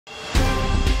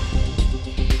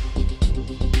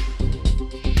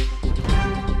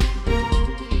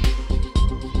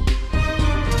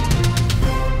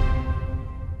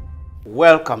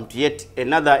welcome to yet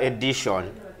another edition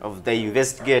of the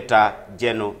Investigator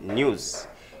General News,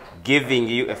 giving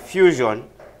you a fusion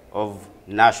of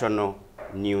national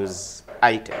news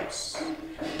items.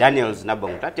 Daniel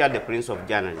Znabongtatia, the Prince of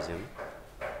Journalism,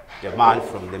 the man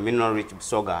from the mineral-rich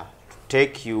Busoga, to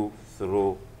take you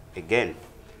through again.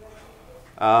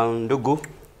 Ndugu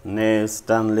ne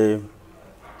Stanley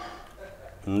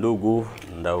Ndugu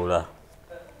Ndaula,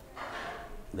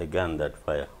 the gun that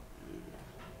fire,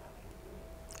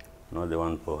 not the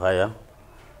one for hire.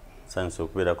 Thanks for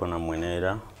kubera kona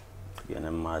mwenera tugene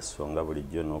maso nga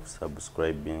bulijjo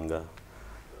n'okusubscribing.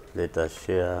 Let us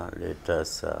share, let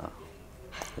us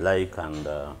like and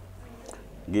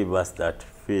give us that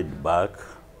feedback.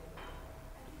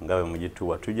 Ngawe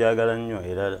mujituwa tujagala nnyo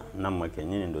era nammwe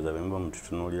kennyini ndoza bemba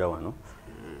mututunuulira wano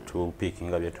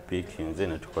tupiikinga bye tupiikinze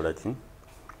ne tukola ki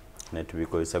ne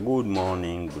tubikozesa. Good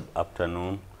morning, good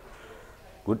afternoon,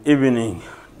 good evening,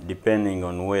 depending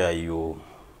on where you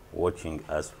watching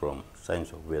us from.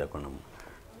 Science of Vera Konam.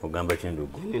 Ogamba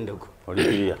Chindugu.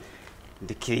 Olivier.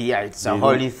 The clear, it's a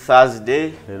holy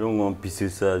Thursday. I don't want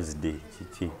pieces Thursday.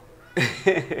 Chichi.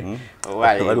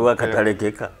 Waliwo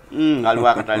akatalekeka. Waliwo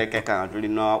akatalekeka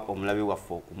tulina omulabi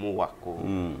waffe okumuwako.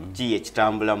 Ki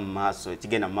ekitambula mu maaso,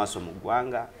 ekigenda mu maaso mu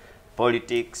ggwanga,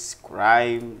 politics,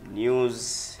 crime,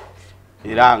 news,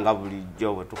 era nga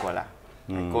bulijjo bwe tukola.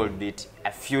 I called it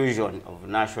a fusion of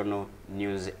national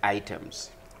news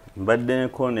items. Mbadde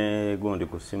ko ne gundi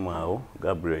ku simu awo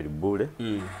Gabriel Bule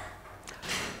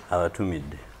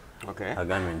abatumidde. Okay.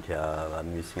 Agambye nti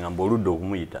abamisinga mboludde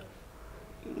okumuyita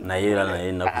naye era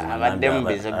naye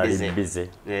abadde busy.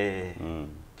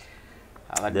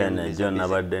 Then John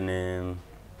abadde ne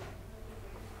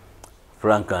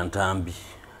Frank Antambi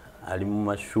ali mu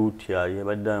mashuti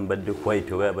abadde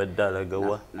quiet oba abadde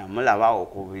alagawa namulabawo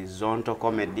ku Bizonto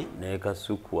comedy ne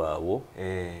Kasuku awo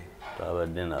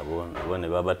abadde nabo ne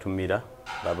babatumira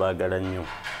babaagala nnyo.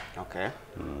 Okay.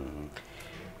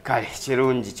 Kale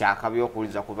kirungi kyakabi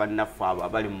okuwuliza ku bannaffe abo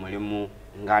abali mu mulimu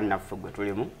nga naffe gwe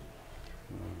tulimu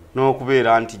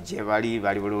n'okubeera nti gye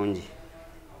bali bulungi.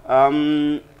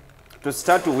 To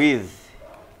start with,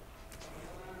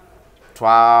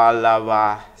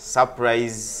 twalaba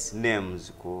surprise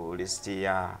names ku list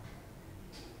ya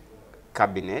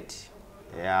cabinet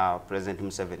ya President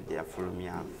Museveni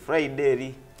yafulumya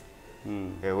Friday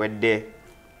wedde.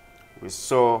 We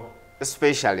saw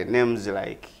especially names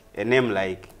like a name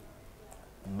like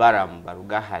Balaam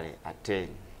Barugahara at 10.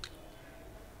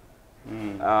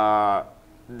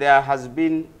 There has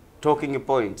been talking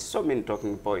points, so many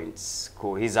talking points.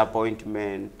 His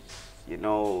appointment, you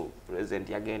know, President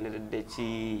again,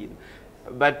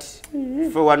 but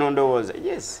for one on was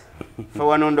yes, for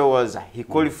one on was he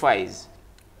qualifies.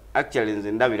 Actually,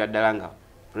 in David Adalanga,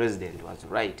 President was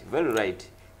right, very right,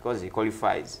 because he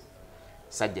qualifies.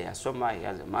 Sajja Yasoma, he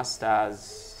has a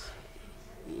master's.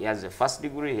 He has a first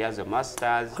degree, he has a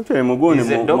master's. Actually, mugoni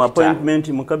mu appointment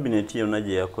mu cabinet yonna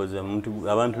gye yakoze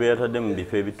abantu be yatadde mu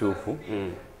bifo ebituufu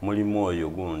mulimu oyo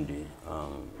gundi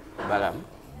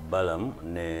Balaam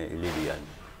ne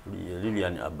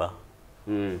Lilian Abba.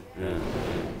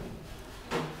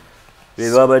 Be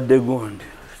babadde gundi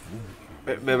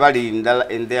be bali in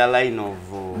their line of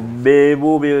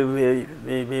bebo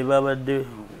be babadde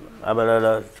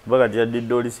abalala bakati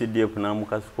yadde oli CDF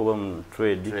namukasukoba mu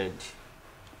trade.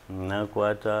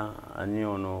 Nakwata ani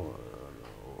ono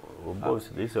boss,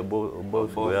 this a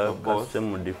boss we have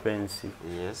custom defense.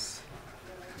 Yes.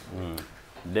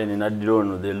 Then in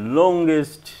Adirono, the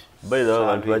longest, by the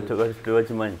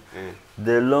way,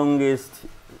 the longest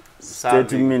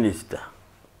state minister,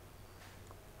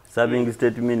 serving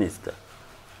state minister,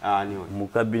 mu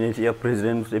cabinet ya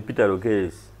President Peter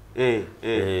Okeres.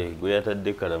 Gwe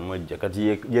yatadde Karamoja kati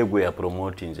ye gwe ya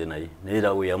promoting ze naye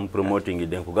era we am promoting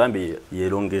den kugambe ye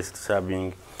longest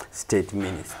serving state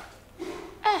minister.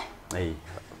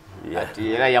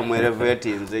 Ati era ya mweleveti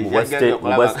nze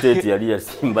mu state yali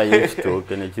yasimba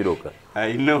yekitoke ne kiroka.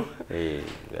 I know. We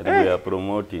are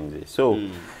promoting ze. So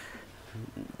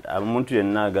amuntu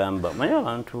yenna agamba manya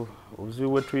abantu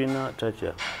obuzibu bwe tulina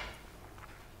tacha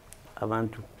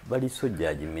abantu bali so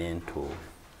judgmental.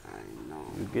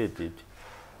 You get it?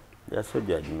 They are so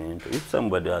judgmental. If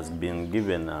somebody has been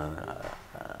given an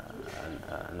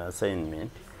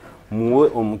assignment, muwe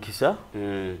omukisa,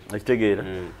 akitegeera.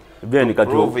 Then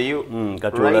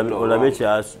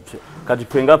kati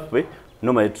pengapwe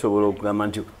noma tusobola okugamba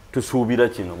nti tusuubira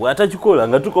kino. Bw'atakikola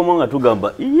nga tukoma nga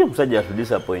tugamba iye musajja atu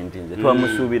disappointing.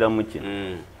 Twamusuubira mu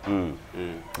kino.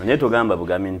 Naye tugamba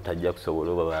bugambi nti tajja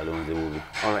kusobola oba balonze bubi.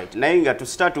 All right. Naye nga to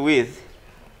start with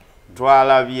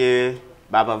twalabye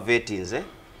Baba Vetinze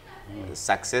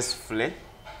successfully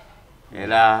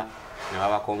era ne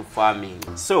baba confirming.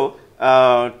 So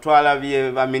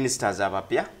twalabye ba ministers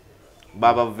abapya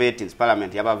baba vetting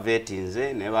parliament yaba vettings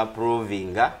ne ba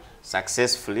provinga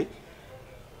successfully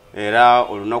era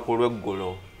olunaku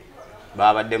lw'eggulo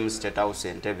babadde mu State House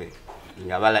Entebbe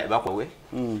nga bakowe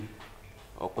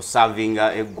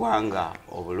okusavinga eggwanga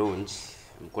obulungi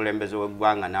omukulembeze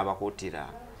w'eggwanga n'abakuutira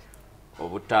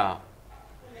obuta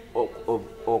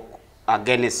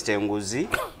against enguzi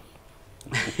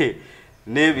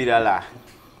n'ebirala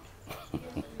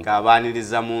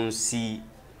ng'abaaniriza mu nsi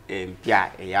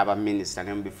empya ey'abaminisita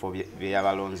ne mu bifo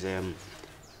byeyabalonzeemu.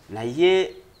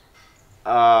 Naye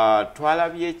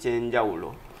twalabye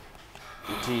ekyenjawulo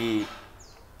nti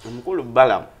omukulu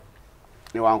Balaam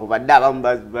newankubadde abamu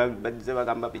bazze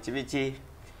bagamba biki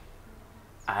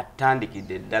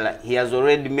atandikidde ddala, he has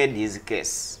already made his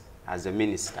case as a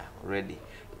minister already,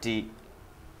 nti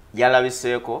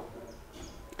yalabiseeko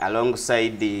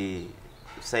alongside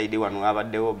side wano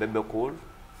wabaddewo Bebe Cool,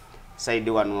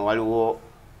 side wano waliwo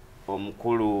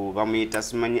omukulu bamuyita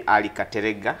simanyi Ali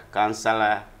Katerega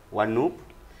kansala wa NUP,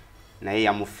 naye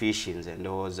yamufishinze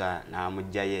ndowooza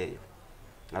n'amugjayo eyo.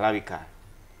 Alabika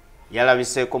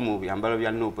yalabiseeko mu byambalo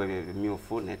bya NUP ebyo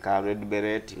ebimyufu ne ka red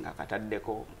beret nga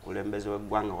kataddeko omukulembeze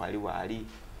w'eggwanga wali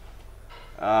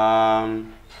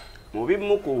mu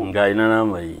bimu ku ng'alina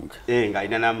n'amayinja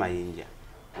ng'alina n'amayinja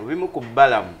mu bimu ku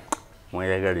Balaam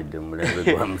mweyagalidde mulembe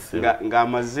gwa Museveni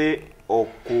ng'amaze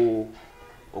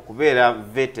okubeera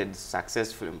vetted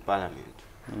successfully mu parliament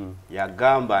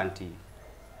yagamba nti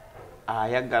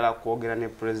ayagala kwogera ne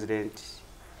President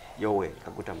Yoweri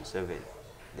Kaguta Museveni,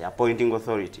 the appointing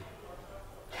authority,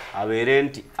 abeere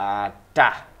nti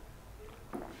ata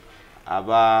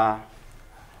aba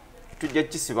tujja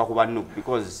kisiba ku ba NUP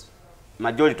because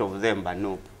majority of them ba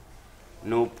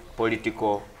NUP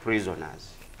political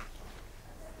prisoners.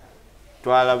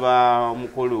 Twalaba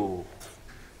mukulu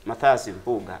Mathias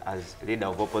Mpuuga as leader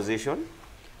of opposition.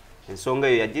 Ensonga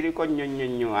eyo yagiriko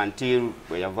nnyo until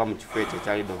bwe yava mu kifo ekyo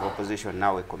ekya leader of opposition,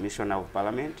 now a commissioner of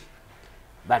parliament.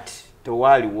 But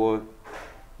tewaliwo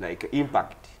like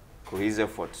impact ku his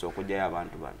efforts okujjayo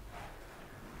abantu bano.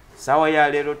 Sawa ya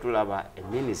leero tulaba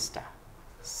a minister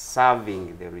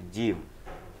serving the regime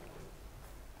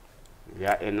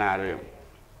ya NRM,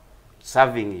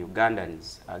 serving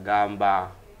Ugandans,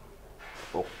 agamba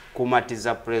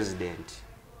okumatiza president.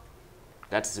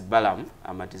 That's Balaam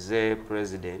amatize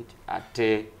president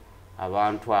ate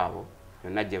abantu abo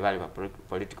yonna gye bali ba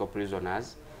political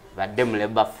prisoners badde mu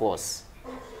labor force.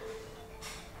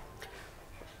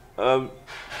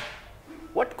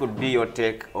 What could be your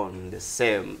take on the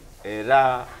same?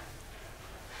 Era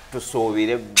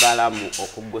tusuubire Balaam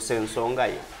okuggusa ensonga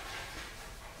ye?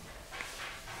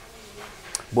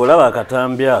 bw'olaba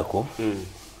akatambi ako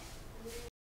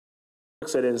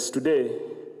Excellence, today,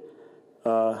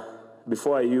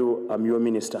 before you, I'm your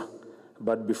minister,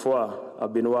 but before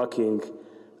I've been working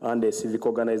under a civic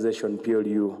organization,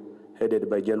 PLU, headed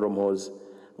by General Mhoz.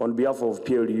 On behalf of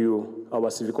PLU,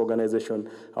 our civic organization,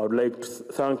 I would like to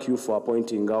thank you for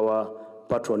appointing our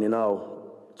patron now,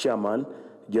 Chairman,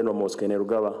 General Mhoz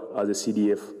Kainerugaba, as a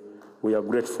CDF. We are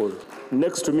grateful.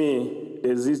 Next to me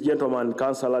is this gentleman,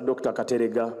 Councillor Dr.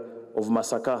 Katerega of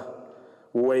Masaka.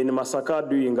 We were in Masaka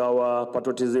doing our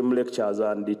patriotism lectures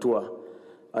and the tour.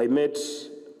 I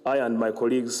and my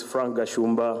colleagues, Frank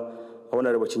Gashumba,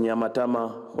 Honorable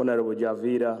Chinyamatama, Honorable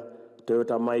Javira,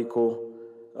 Toyota Michael,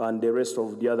 and the rest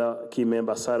of the other key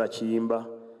members, Sarah Chiimba,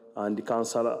 and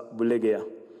Councillor Bulegea.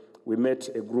 We met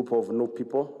a group of new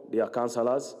people, they are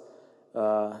councillors,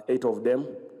 8 of them.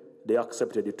 They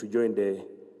accepted to join the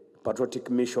patriotic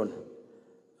mission.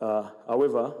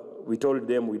 However, we told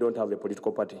them we don't have a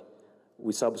political party.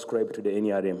 We subscribe to the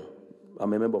NRM.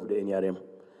 I'm a member of the NRM.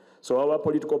 So our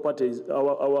political party,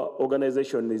 our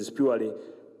organization is purely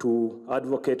to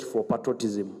advocate for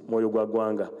patriotism, Moyogwa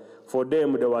Gwanga. For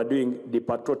them, they were doing the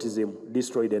patriotism,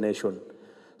 destroy the nation.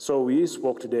 So we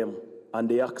spoke to them, and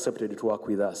they accepted to work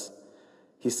with us.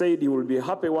 He said he will be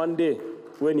happy one day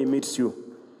when he meets you.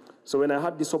 So when I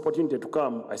had this opportunity to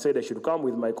come, I said I should come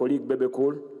with my colleague Bebe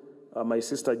Cool, my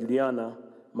sister Juliana,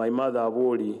 my mother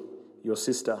Avoli, your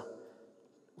sister.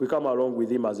 We come along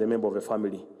with him as a member of a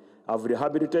family. I've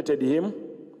rehabilitated him.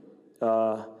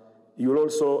 You'll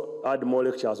also add more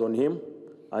lectures on him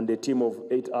and a team of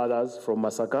 8 others from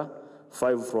Masaka,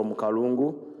 5 from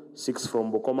Kalungu, 6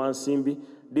 from Bokoma and Simbi.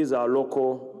 These are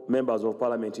local members of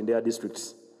parliament in their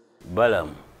districts.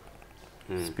 Balaam,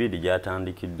 speed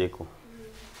gyatandikiddeko.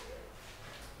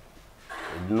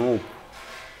 NUP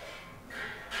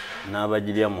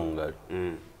n'abagirya mu ngalo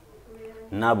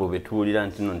nabo betuulira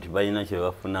nti balina kye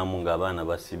bafunamu ng'abaana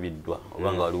basibiddwa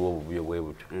oba nga waliwo obubuyo bwe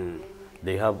butyo.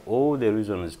 They have all the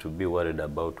reasons to be worried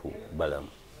about Balaam.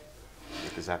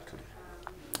 Exactly.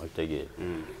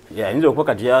 Ayinza okuba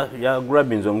kati ya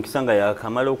grabbings omukisa nga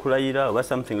yakamala okulayira oba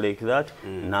something like that,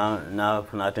 na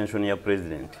attention ya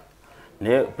president.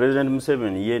 Naye President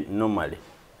Museveni ye normally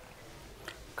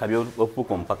kabi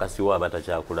ofuuka omupakasi we aba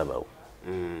takyakulabawo.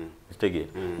 Naye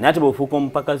ate bw'ofuuka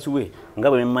omupakasi we nga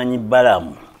bwe mmanyi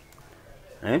Balaam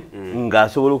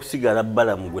ng'asobola okusigala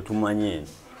Balaam gwe tumanyi.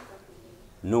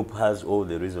 Noop has all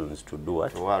the reasons to do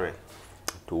what?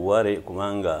 To worry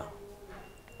kubanga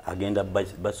agenda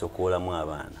basokoolamu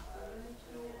abaana.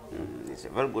 It's a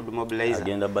very good mobilizer.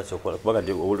 Agenda basokola kuba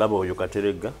kati olaba oyo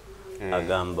Kateregga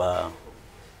agamba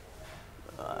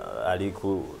ali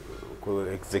ku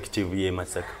executive ye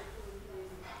Masaka.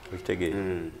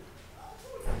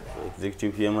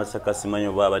 Executive ye Masaka simanyi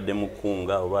oba abadde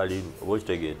mukunga oba ali oba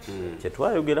okitegeera.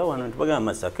 Kyetwayogera wano tubagamba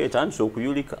Masaka etandise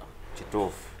okuyulika.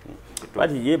 Kituufu.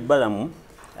 Kati ye Balaam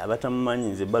abatamumanyi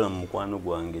nze Balaam mukwano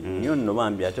gwange nnyo nno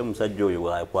bambi ate omusajja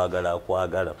oyo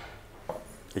akwagala.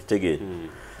 Ekitegeera.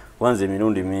 Wanze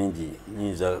emirundi mingi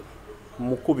nyinza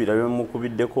mukubira bye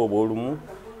mukubiddeko oba olumu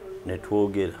ne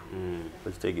twogera.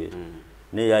 Ekitegeera.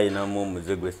 Naye ayinamu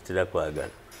omuze gwe sitira kwagala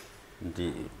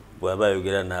nti bw'aba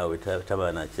ayogera naawe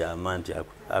taba na kyama nti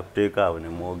akuteeka awo ne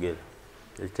mwogera.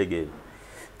 Ekitegeera.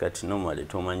 Kati normally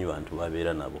tomanyi bantu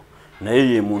babeera nabo. Naye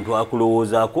ye muntu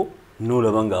akulowoozaako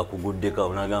n'olaba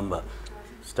ng'akuguddeko n'agamba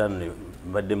Stanley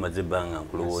mbadde maze ebbanga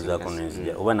nkulowoozaako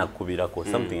n'enzija oba nakubirako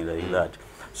something like that.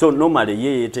 So normally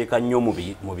ye yeteeka nnyo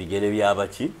mu bigere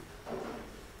by'abaki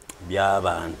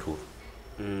by'abantu.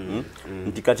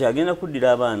 Nti kati agenda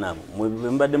kuddira abaana abo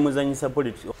bwe mbadde muzanyisa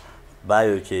politics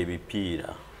baayokya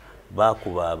ebipiira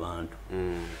baakuba abantu.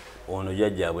 Ono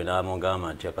jjajjaabwe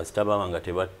n'amugamba nti akasita baba nga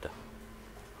tebatta.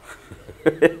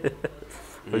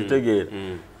 Okitegeera.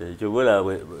 Ekyo bola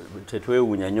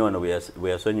tetwewuunya nnyo wano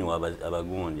bwe yasonyiwa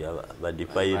abagundi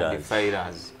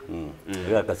abadifayirazi.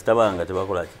 Akasita baba nga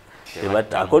tebakola ki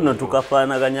tebatta. Ako nno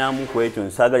tukafaanaganyamu ku ekyo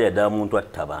nsaagalya ddala muntu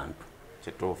atta bantu.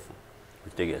 Kituufu.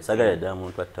 Okitegeera. Saagalya ddala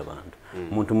muntu atta bantu.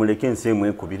 Muntu muleke ensi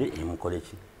emwekubire emukole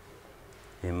ki?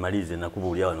 Emmalize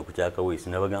nakubuulya wano ku Kyakaweesi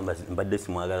nabagamba mbadde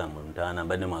simwagala mu ntaana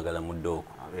mbadde mwagala mu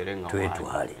ddooko.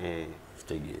 Twetwale.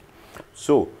 Okitegeera.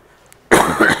 So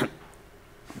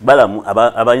Balaam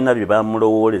abalina bye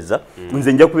bamulowooleza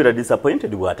nze nja kubeera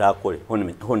disappointed bw'ataakole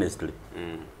honestly.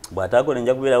 Bw'ataakole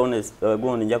nja kubeera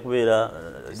gundi nja kubeera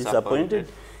disappointed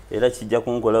era kijja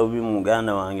kunkola bubi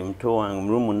muganda wange muto wange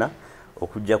mulumuna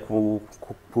okujja ku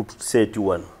set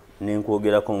wano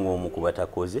nenkwogerako ng'omu ku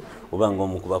batakoze oba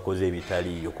ng'omu ku bakoze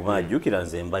ebitaliiyo kuba ajjukira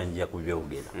nze mba nja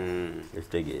kubyogera.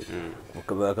 Ekitegeera.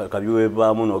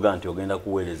 Kabiwevaamu n'oga nti ogenda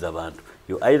kuweereza bantu.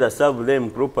 You either serve them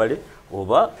properly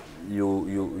oba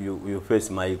you face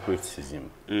my criticism.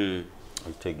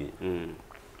 Ekitegeera.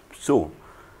 So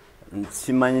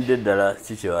simanyidde ddala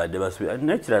kikyebadde basuubira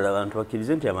nekirala abantu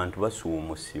bakkirize nti abantu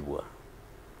basuumusibwa.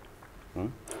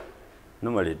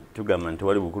 Normally tugamba nti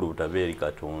wali bukulu butava eri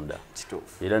Katonda.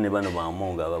 Era ne bano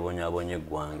baamonga ababonyaabonya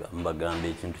eggwanga mbagamba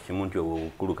ekintu kimu nti obwo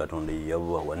obukulu Katonda ye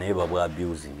yabubawa naye babwa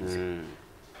abusings.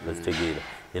 Bakitegeera.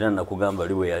 Era nakugamba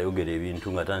ali bwe yayogera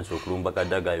ebintu nga tandise okulumba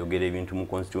Kadaga ayogera ebintu mu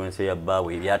constituency ya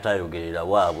Bbaabwe ebyataayogerera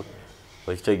waabwe.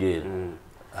 Bakitegeera.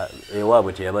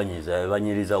 Ewaabwe teyabanyiza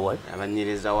yabanyiriza wa?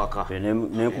 Abanyiriza waka.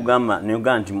 Nekugamba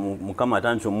nti Mukama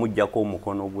atandise omuggyako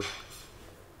omukono gwe.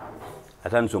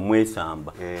 Atandise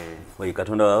omwesamba.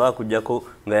 Katonda baba akuggyako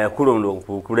nga yakulonda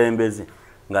okukulembeze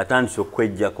ng'atandise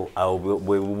okweggyako awo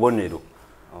bwe bubonero.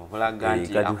 Obulaga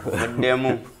nti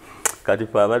akuvuddemu. Kati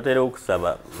fe abatera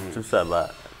okusaba tusaba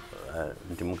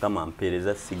nti Mukama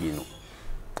mpeereza sigino.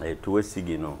 Tuwe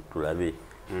sigino tulabe.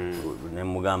 Ne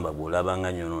mugamba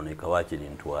bw'olabanga nyonooneka waakiri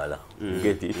ntwala.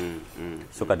 Geti.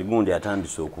 So kati gundi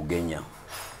atandise okugenya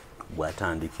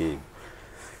bw'atandika ebyo.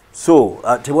 So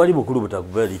tewali bukulu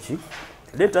butakuba liki.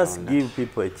 Let us give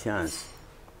people a chance.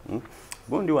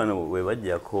 Gundi wano we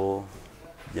bajjako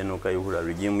General Kayihura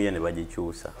regime ye ne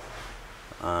bagikyusa.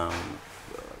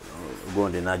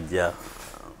 Gundi najja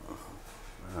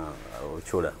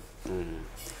Ochola.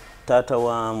 Taata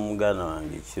wa muganda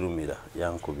wange Kirumira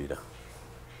yankubira.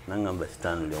 Nangamba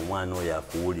Stanley omwana oyo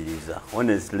akuwuliriza.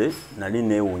 Honestly nali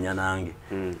neewuunya nange.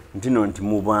 Ntino nti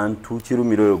mu bantu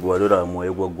Kirumira oyo gwe walora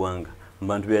mwoyo gwa ggwanga. Mu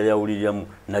bantu byali awuliriramu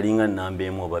nalinga nnamba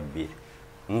emu oba bbiri.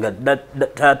 Nga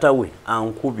taata we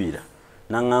ankubira.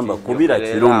 Nangamba kubira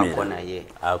Kirumira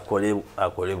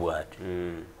akole bw'ati.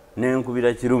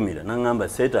 Nenkubira Kirumira nangamba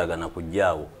seetaaga na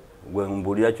kujjaawo. Gwe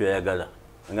mbulira ky'oyagala.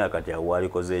 Nga kati awo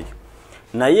walikoze ekyo.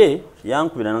 naye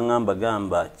yankubira nangamba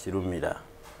gamba Kirumira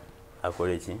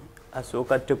akole ki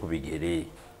asooka atte ku bigere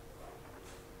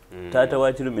taata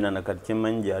wa Kirumira nakati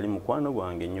kyemmanyi ali mukwano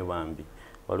gwange nnyo bambi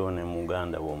waliwo ne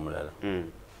muganda w'omulala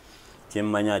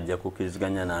kyemmanyi ajja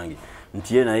kukkiriziganya nange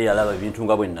nti ye naye yalaba ebintu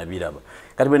nga bwe nabiraba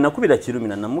kati bwe nakubira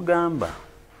Kirumira namugamba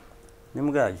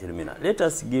nemugamba Kirumira let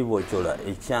us give Ochola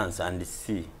a chance and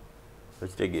see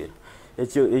okitegeera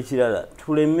ekyo ekirala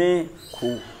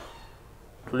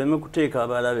tuleme kuteeka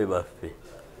abalabe baffe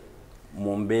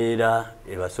mu mbeera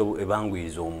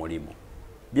ebangwiza omulimu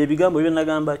byebigambo byo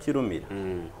nagamba Kirumira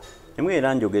emwe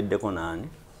era njogeddeko nani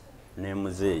ne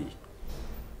muzeeyi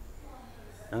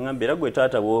nangamba era gwe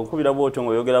taata bw'okubira bw'otyo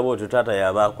ng'oyogera bw'otyo taata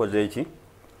yaba akoze eki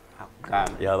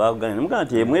yaba akugambye nemugamba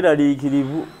nti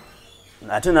mweraliikirivu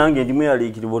ate nange ndi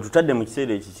mweraliikirivu otutadde mu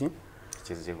kiseera ekiki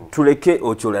tuleke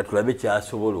Ochola tulabe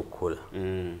kyasobola okukola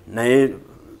naye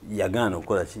yagaana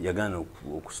okukola ki yagaana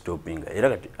okustopinga era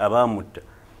kati abaamutta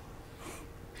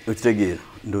okitegeera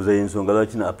ndowooza ensonga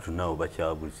lwaki na up to now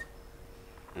bakyabuze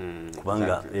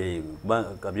kubanga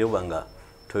kabyoba nga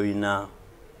toyina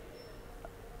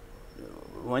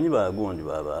manyi bagundi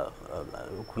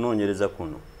kunoonyereza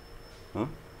kuno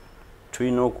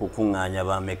tulina okukuŋŋaanya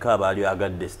bameka abaali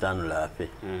agadde Stanley afe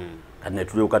kati ne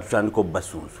tulyoka tutandika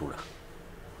obbasunsula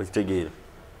okitegeera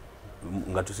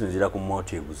nga tusinziira ku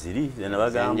motive ziri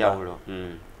zenabagamba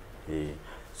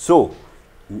so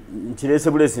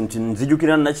nkireese bulesi nti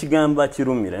nzijukira nakigamba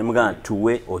Kirumira nemugamba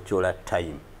tuwe Ochola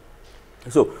time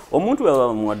so omuntu bwaba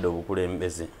bamuwadde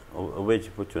obukulembeze oba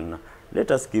ekifo kyonna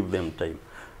let us give them time.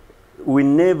 We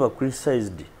never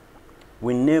criticized,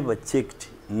 we never checked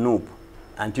Noob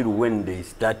until when they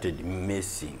started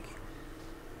messing.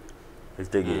 Let's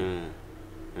take it.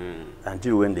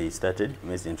 Until when they started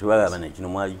messing.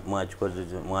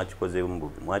 Mwachikoze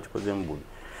mbubi.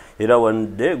 Era one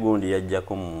day gundi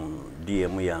yajjako mu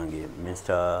DM yange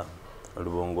Mr.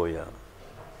 Lubongoya.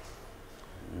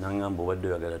 Nangamba wadde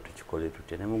yagala tukikole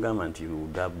tutya. Nemugamba nti you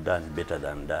would have done better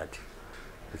than that.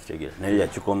 Let's take it. Naye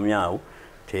yakikomyawo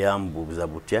teyambuuza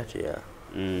butya teya.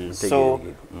 So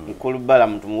Mukulu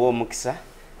Balaam tumuwe omukisa.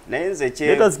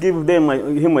 Let us give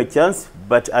him a chance,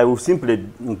 but I will simply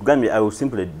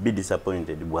be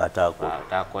disappointed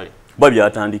bw'ataakole. Babya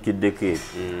atandikiddeko.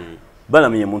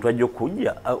 Balaam ye muntu ajja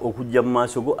okujja mu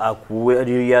maaso go akuwe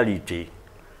reality.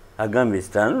 Agambe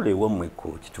Stanley wammwe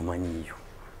coach tumanyiyo.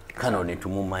 Kano ne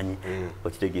tumumanyi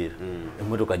okitegeera.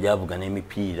 Emmotoka gyavuga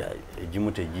n'emipiira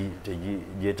egimu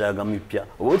gyetaaga mipya.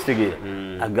 Oba okitegeera.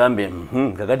 Agambe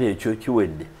kakati ekyo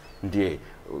kiwedde nti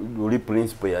oli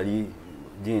principal yali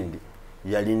Jindi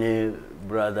yaline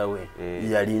brother we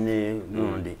yaline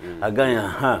nondi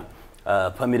aganya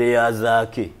family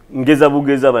yazake ngeza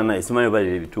bugeza banaye simanyi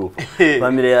bali bituufu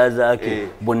family yazake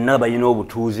bonna bayina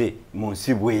obutuuze mu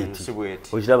nsi bweti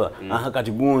okiraba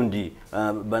kati gundi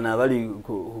bana bali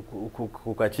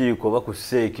ku kakiiko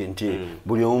bakuseeke nti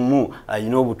buli omu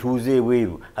ayina obutuuze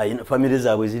bweru ayina family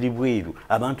zaabwe ziri bweru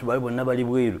abantu bali bonna bali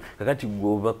bweru kakati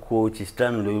goba coach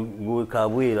Stanley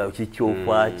kabwera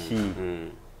kikyofaki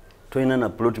toyina na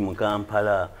plot mu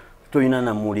Kampala toyina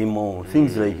na mulimo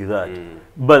things like that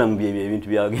Balaam ebintu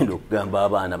byagenda okugamba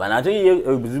abaana bana ate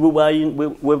obuzibu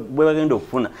bwe bagenda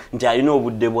okufuna nti alina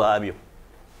obudde bwabyo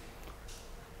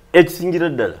ekisingira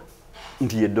ddala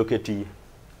nti ye doketi ye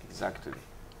exactly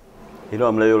era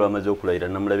omulayo olwamaze okulayira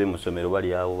namulabe mu ssomero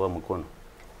bali awo bamukono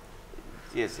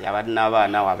yes yabadde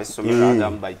n'abaana ab'essomero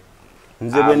agamba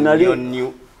nze bwe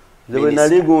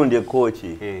nali gundi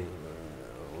ekooki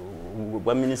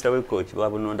bwa minisita w'ekooki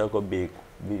babunondako 28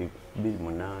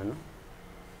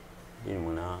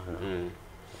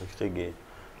 okitegeera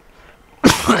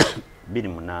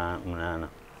 28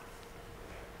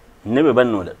 nebe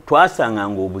banonda twasanga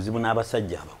ng'obuzibu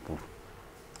n'abasajja abakulu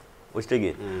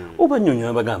okitegeera oba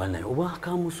nnyonnyola bagamba naye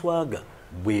obwakamuswaga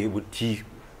bwe buti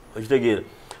okitegeera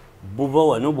buva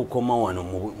wano bukoma wano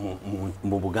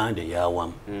mu Buganda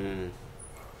eyawamu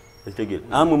okitegeera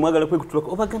amwe mwagala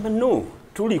kwekutulako obagamba no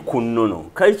tuli kunono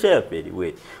kaicha yaffe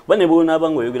eriwe bane bonaaba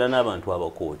ng'oyogera n'abantu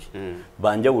abakooki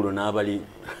banjawulo n'abali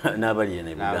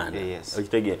ene Buganda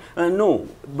okitegeera no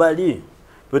bali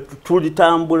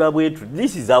tulitambula bwetu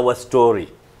this is our story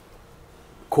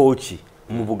kooki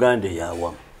mu Buganda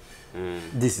eyawamu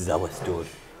this is our story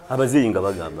abazeeyi nga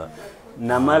bagamba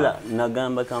namala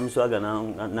nagamba kamuswaga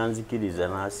nanzikiriza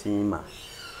n'asiima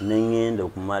neŋŋenda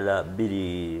okumala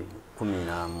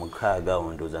 2016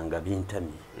 ondooza nga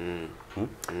bintamye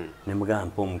nemugamba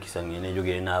mpa omukisa ngende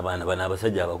njogere n'abaana bano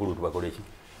abasajja abakulu tubakole ki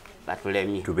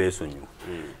batulemye tubeesonyiwa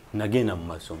nagenda mu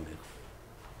masomero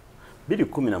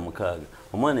 2016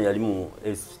 omwana yali mu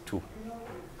S2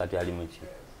 kati ali mu ki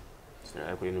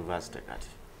ku university kati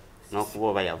n'okuba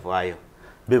oba yavaayo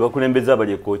be bakulembeza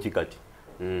abali ekooki kati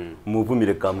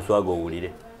muvumire kamuswago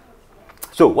owulire.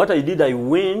 So what I did, I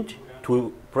went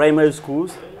to primary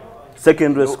schools,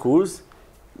 secondary schools,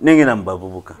 nengena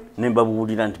mbavubuka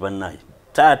nembabuulira nti bannaye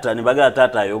taata nebagala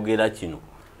taata ayogera kino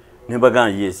nebagala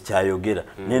yes kyayogera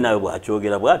naye nawe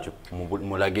bwakyogera bwatyo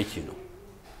mulage kino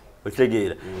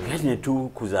okitegeera kati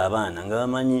netukuza abaana nga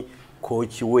bamanyi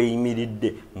kooki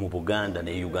weeyimiridde mu Buganda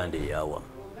ne Uganda eyawamu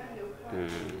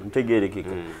ntegeerekeka.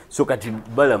 So kati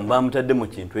Balaam bamutadde mu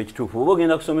kintu ekituufu oba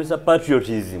ogenda kusomesa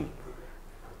patriotism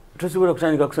tosobola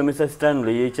kutandika kusomesa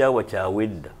sitanule y'ekyawa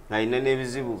kyawedda alina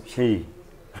n'ebizibu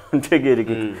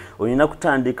ntegeerekeka olina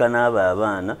kutandika n'abo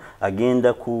abaana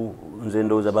agenda ku nze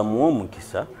ndowooza bamuwa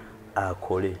omukisa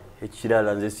akole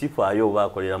ekirala nze sifaayo oba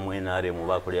akolera mu NRM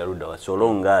oba akolera ludda wa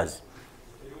solongazi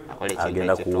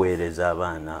agenda kuweereza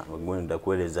abaana agenda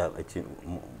kuweereza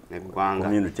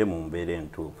community mu mbeera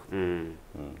entuufu.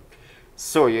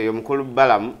 So yoyo mukulu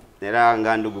Balaam era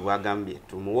nga ndugu bwagambye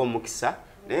tumuwa omukisa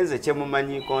naye nze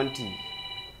kyemumanyiko nti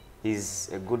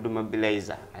is a good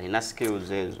mobilizer alina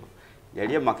skills ezo.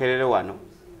 Yali Makerere wano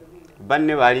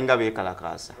banne balinga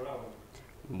bekalakasa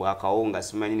bwakawunga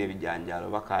simanyi n'ebijanjalo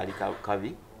bakaali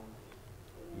kabi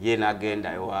ye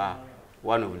n'agenda ewa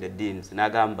one of the deans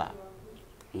n'agamba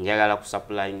njagala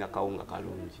kusupplyinga kawunga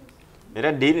kalungi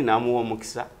era dean n'amuwa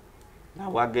omukisa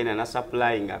n'abwagenda na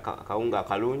supplyinga kawunga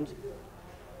kalungi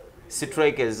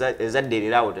strike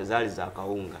ezaddeererawo tezaali za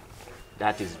kawunga.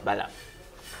 That is Balaam.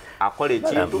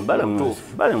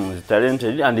 Balaam is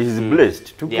talented and he is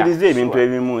blessed. Tukirize ebintu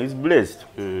ebimu, he is blessed.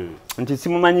 Nti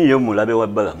simumanyiyo mulabe wa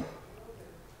Balaam.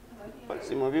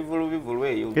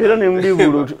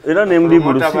 Era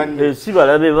nemulibulu si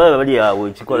balabe baba bali awo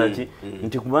ekikola ki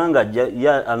nti kubanga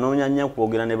anoonya nnyo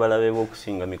kwogera ne balabe be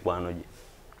okusinga mikwano gye.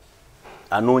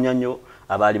 Anoonya nnyo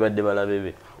abaali badde balabe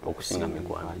be okusinga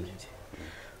mikwano gye.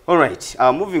 All right,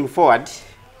 moving forward.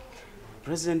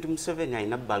 President Museveni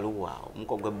alina baluwa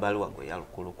omuko gw'ebbaluwa gwe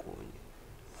yalukulukunya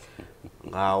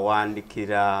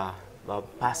ng'awandikira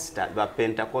ba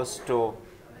Pentecostal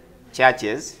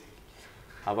churches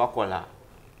abakola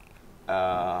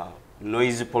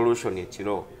noise pollution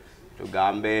ekiro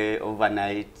tugambe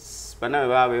overnight banawe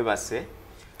baba bebase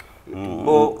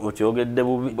okyogedde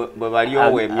bubi bwe bali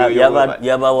owe emyoyo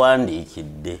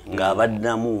yabawandiikidde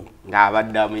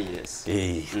ng'abaddamu yes.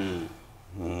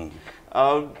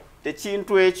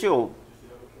 Ekintu ekyo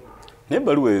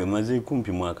n'ebbaluwa eyo emaze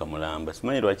kumpi mwaka mulamba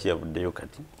simanyi lwaki yavuddeyo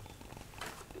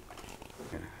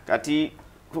kati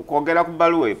kwogera ku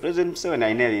bbaluwa eyo President Museveni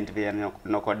alina ebintu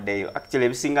byanokoddeyo actually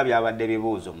ebisinga byabadde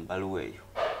bibuuzo mu bbaluwa eyo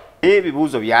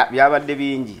ebibuuzo byabadde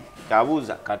bingi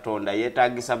kabuuza Katonda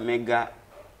yeetagisa mega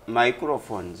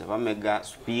microphones oba mega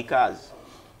speakers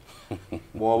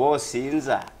bw'oba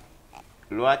osinza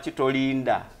lwaki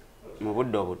tolinda mu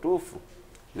budde obutuufu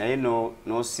naye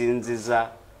nosinziza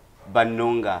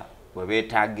banno nga bwe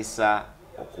beetagisa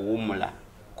okuwumula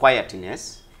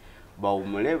quietness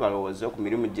bawumule balowooze ku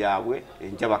mirimu gyabwe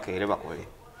enkya bakeere bakole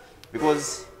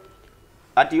because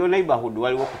at your neighborhood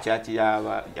waliwo ku kyaki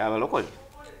y'abalokole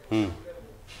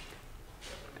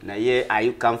naye are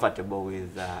you comfortable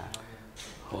with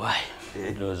why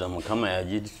ndowooza mukama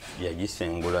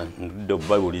yagisengula ndudde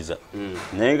okubabuliza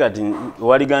naye kati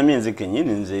waligambye nze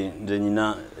kenyini nze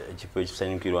nyina ekifo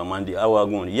ekisanyukirwamu andi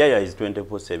awagundi yaya is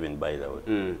 24/7 by the way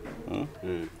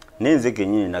naye nze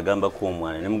kenyini nagambako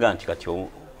omwana nemugamba nti kati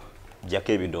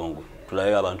jjako ebidongo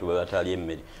tulabe abantu bwe batali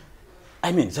emmere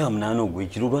I mean saa munaana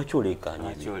ogw'ekiro lwaki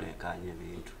olekaanya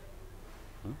ebintu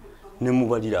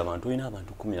nemubalira abantu olina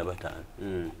abantu 15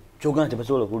 kyogaa nti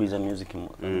basobola okuwuliza music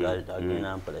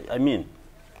I mean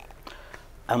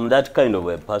I'm that kind of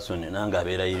a person nange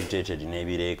abeera irritated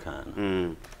n'ebireekaana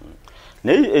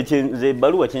naye nze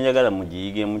ebbaluwa kyenjagala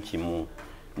mugiyigemu kimu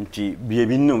nti bye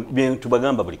bino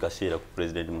tubagamba buli kaseera ku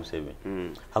President Museveni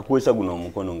akuweesa guno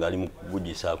omukono ng'ali mu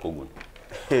kugugisaako guno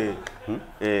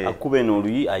akuba eno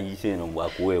oluyi ayise eno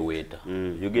bwakuweeweeta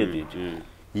you get it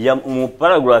mu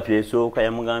paragraph esooka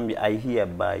yamugambye I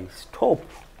hereby stop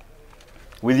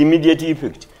with immediate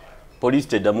effect police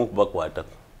teddamu okubakwatako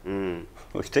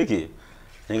okitegeera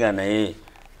naye naye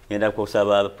ngenda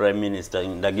kusaba prime minister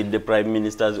ndagidde prime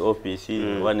minister's office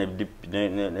one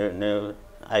ne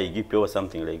IGP or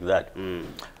something like that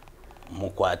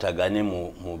mukwatagane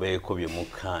mubeeko bye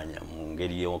mukkaanya mu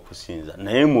ngeri y'okusinza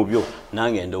naye mu byo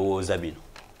nange ndowooza bino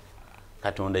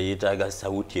Katonda yeetaaga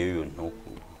sawuti eyo yonna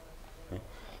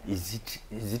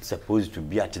is it supposed to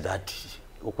be at that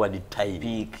awkward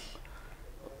time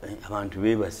abantu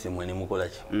beebase mwe ne mukola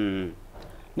ki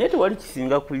naye tewali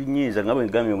kisinga kunyiiza nga bwe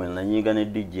ngambye mwe nanyiiga ne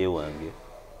DJ wange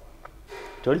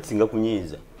tolisinga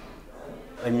kunyiiza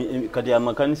kati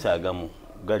amakanisa agamu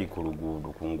gali ku luguudo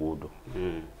ku nguudo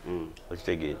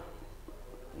okitegeera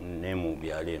ne mu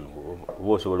byalo eno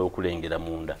oba osobola okulengera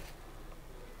munda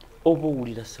oba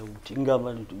owulira sawuti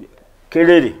ng'abantu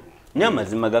kelere naye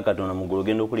amazima ga Katonda mu ggulu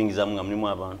ogenda okulingizamu nga mulimu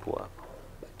abantu abo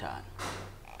 5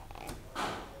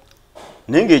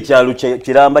 naye ng'ekyalo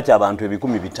kiramba ky'abantu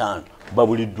 500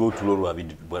 babuliddwa otulo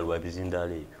lwa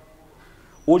bizindaalo ebyo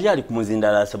oli ali ku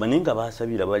muzindaalo asaba naye nga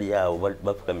baasabira bali awo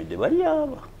bafukamidde bali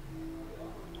aba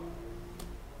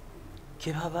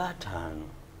kebaba 5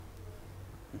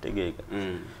 ntegeeka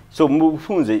so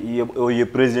mufunze ye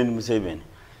President Museveni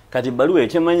kati baluwa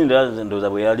ekyemanyi ndowooza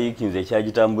bwe yaliikinze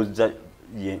ekyagitambuza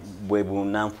bwe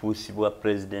bunanfuusi bwa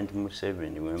President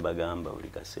Museveni bwe mbagamba buli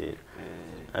kaseera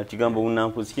kigambo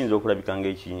bunanfuusi kiyinza okulabika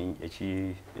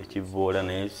ng'ekivoola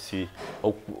naye si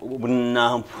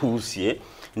bunanfuusi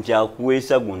nti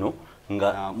akuweesa guno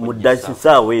nga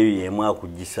muddasisaawo eyo yemu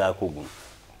akugisaako guno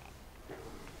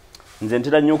nze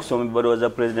ntera nnyo okusoma ebbaluwa za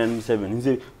President Museveni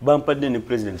nze bampadde ne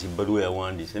President ebbaluwa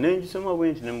yawandiise naye ngisoma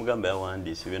bwe nti ne mugamba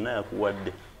yawandiise byonna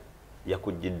yakuwadde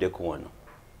yakuggiddeko wano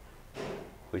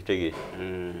okitegeera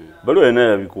baluwa yonna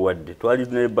yabikuwadde twali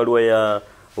n'ebbaluwa ya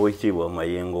owekitiibwa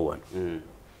Mayengo wano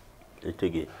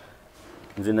ekitegeera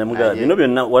nze namugamba bino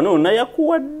byonna wano wonna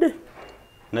yakuwadde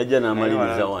najja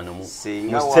n'amaliriza wano mu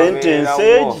sentensi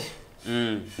egi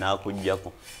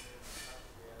n'akuggyako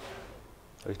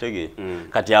okitegeera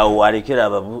kati awo walekera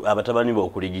abatabani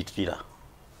b'okuligitira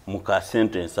mu ka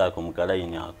sentensi ako mu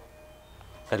kalayini ako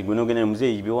kati gwe n'ogenda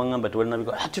muzeeyi byewaŋŋamba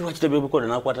tewalinabikola ati lwaki tebikola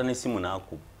n'akwata n'essimu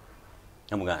n'akuba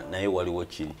namugamba naye waliwo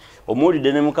kiri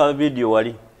omuwulidde ne mu ka vidiyo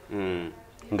wali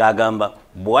ng'agamba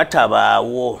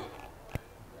bwatabaawo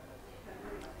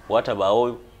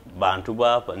bantu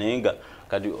baafa naye nga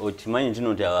kati okimanyi nti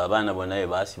nti abo abaana bonna be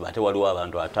baasiba ate waliwo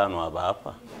abantu 5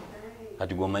 abaafa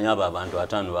kati gwomanyi abo abantu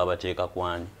 5 babateeka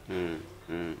kwani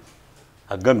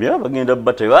agambye bagenda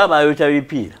bata babaayo kya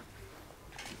bipiira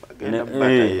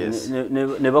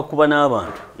ne bakuba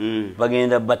n'abantu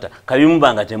bagenda bata kabimu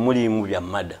banga temuliimu bya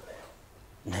mada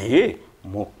naye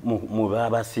mu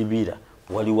babasibira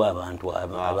waliwo abantu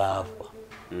abaafa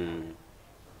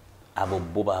abo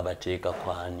bo babateeka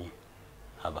kwani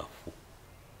abafu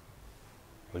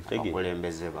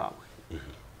abakulembeze baabwe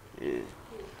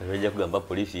bajja kugamba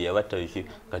polisi yabatta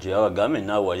kati yabagambe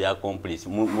naawe wali accomplice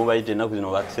mubayite ennaku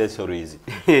zino accessories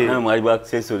nawe mwali bwa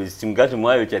accessories timugati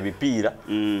mwayo kya bipiira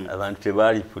abantu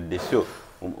tebalifudde so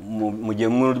muje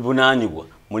mubunaanibwa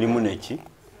mulimu neki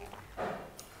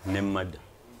nemmada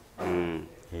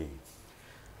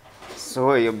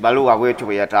so eyo baluwa bwetyo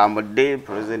bwe yatambudde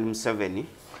President Museveni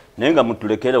naye nga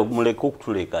muleke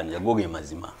okutulekanira goge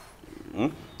mazima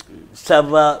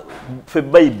saba fe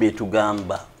Bible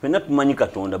tugamba fena tumanyi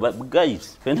Katonda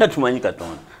guys fena tumanyi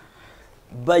Katonda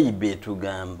Bible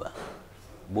tugamba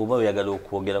bwoba oyagala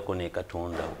okwogerako ne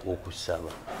Katonda okusaba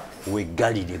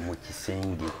weggalire mu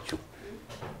kisenge kyo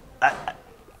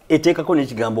eteekako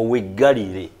n'ekigambo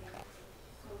weggalire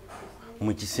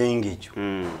mu kisenge kyo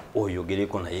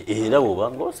oyogereko naye era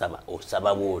bw'obanga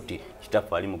osaba bw'oti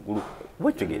kitaffe ali mu ggulu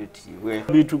bwetegere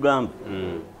bitugamba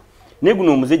naye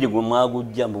guno omuzejje gwe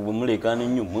mwagujja bwe mulekaana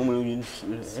ennyo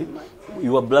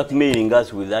you are blackmailing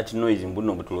us with that noise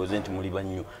mbuno butulooze nti muli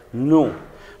bannyo no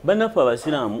bannaffe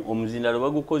abasiraamu omuzindaalo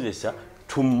bagukozesa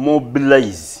to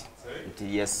mobilize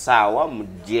nti yesaawa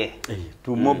mujje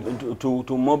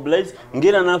to mobilize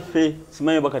ngera naffe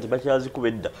simanyi bakati bakyazikuba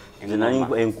edda nze nali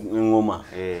eŋŋoma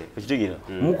ekitegeera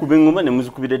mukuba eŋŋoma ne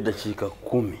muzikubira eddakiika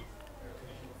 10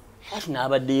 ati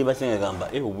n'abadde yebasenga gamba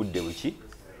obudde buki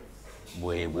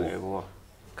bwebwo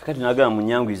kakati nagamba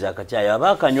munyangwiza akatyayo aba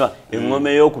akanywa eŋŋoma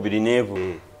ey'okubiri n'evu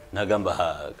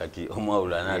nagamba kati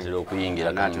omwawulo anaatera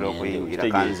okuyingira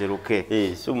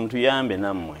kanziruke so mutuyambe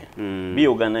nammwe be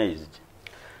organized.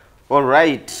 All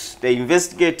right, the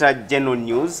Investigator General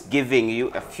News giving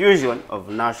you a fusion of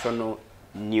national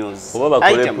news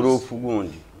items. Proof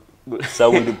gundi.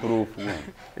 Sound proof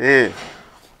gundi.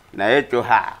 Naye kyo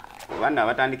bana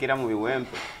batandikira mu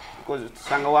biwempe because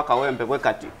tusanga waka wempe bwe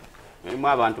kati mulimu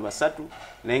abantu 3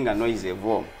 naye nga noise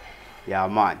evo ya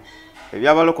amaanyi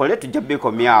ebyabalokole tujja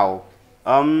bikomyawo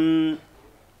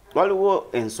waliwo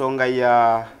ensonga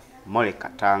ya Mole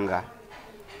Katanga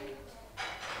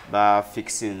ba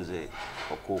fixinze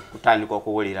okutandika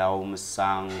okuwulirawo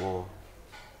omusango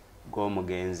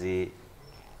gw'omugenzi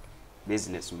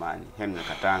businessman Henry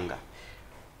Katanga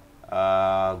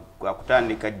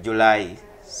gwakutandika July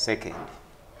 2nd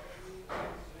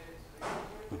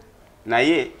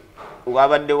naye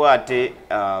wabadde wate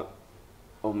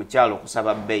omukyalo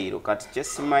okusaba bail kati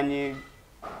kyesimanyi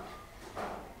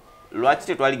lwaki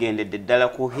tetwaligendedde ddala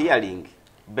ku hearing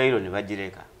bailo ne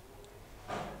bagireka?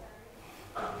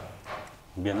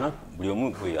 byonna buli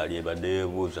omu bwe yali ebadde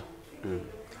yeebuuza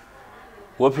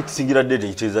wafixingira date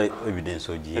ekiteeza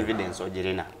evidence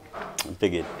ogirina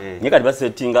okitegeera naye kati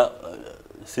basettinga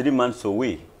 3 months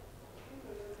away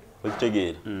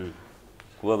okitegeera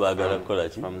kuba baagala kukola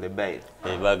ki from the bail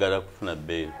baagala kufuna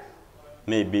bail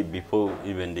maybe before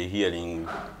even the hearing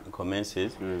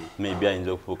commences maybe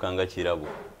ayinza okufuuka nga kirabo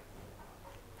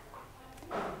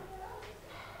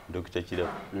Dr.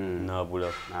 Kirabo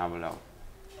n'abulawo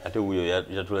ate wuyo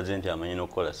yatulaze nti amanyi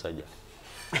n'okukola sajja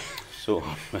so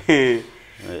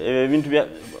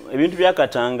ebintu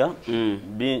byakatanga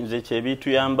nze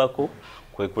kyebituyambako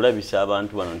kwe kulabisa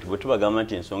abantu bano nti bwe tubagamba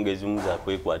nti ensonga ezimu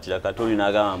zakwekwatira kati oli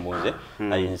n'agamba mbuze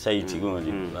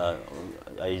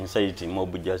I incite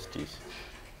mob justice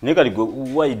naye kati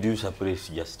why do you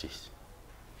suppress justice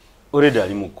already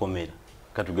ali mu kkomera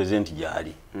katugeze nti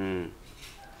gyali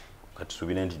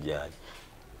katusubire nti gyali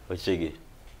okitegeera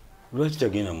lwaki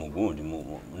tagenda mu gundi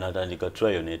n'atandika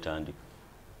trial n'etandika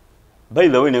by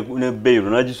the way ne bail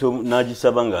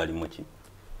n'agisaba ng'ali muki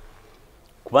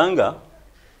kubanga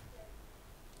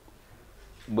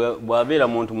bw'abeera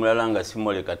muntu mulala nga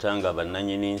simole katanga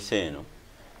bannannyini nsi eno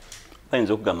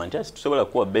bayinza okugamba nti asi tusobola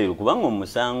kuwa bail kubanga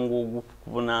omusango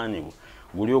ogukuvunaanibwa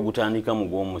guli ogutandika mu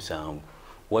gw'omusanvu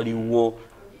waliwo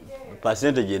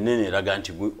percentage enene eraga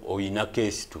nti oyina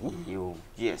case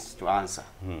to answer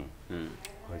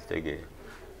okitegeera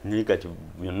naye kati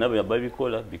byonna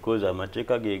babikola because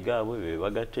amateeka ge gaabwe be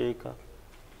bagateeka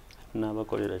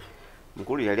n'abakolera ki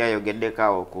mukulu yali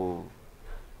ayogeddeko ku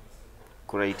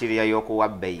criteria y'okuwa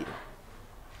bail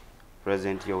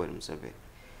President Yoweri Museveni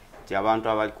nti abantu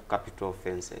abali ku capital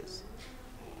offences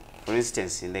for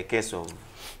instance in the case of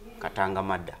Katanga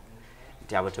murder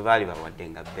nti abo tebaali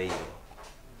bawaddenga bail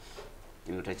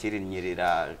kino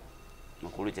tekirinyirira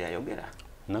mukulu kye yayogera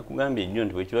nakugambye nnyo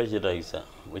nti bwekiba kyetagisa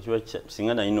bwekiba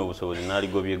singa nalina obusobozi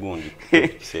n'aligobye gundi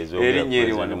kiseeza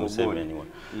erinnyeri Museveni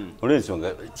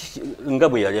olw'ensonga nga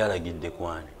bwe yali alagidde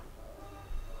kwani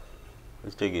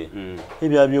okitegeera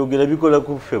ebyo abyogera bikola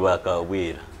ku ffe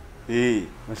bakabwera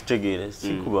okitegeera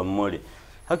si kuba mmole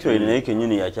actually naye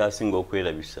kennyini yakyasinga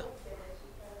okwerabisa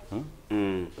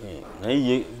naye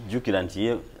ye jjukira nti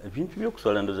ye ebintu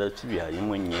by'okuswala ndoza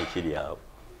kibyayimu ennyo ekiri awo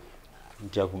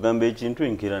nti akugamba ekintu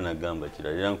enkera nagamba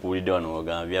kirala era nkuwulidde wano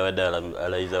wagamba byabadde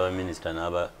alayiza abaminisita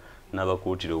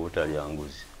n'abakuutira obutalya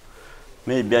nguzi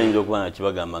maybe ayinza okuba nga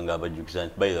kibagamba ng'abajjukiza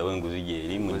nti by the way enguzi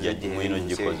gyeri mulina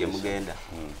ogikozesa.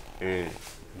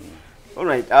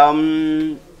 Alright,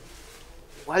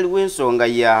 waliwo ensonga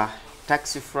ya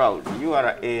tax fraud.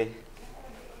 URA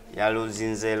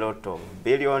yaluzinze a lot of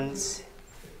billions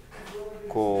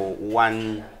ko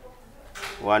one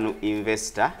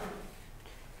investor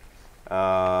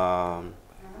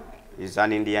is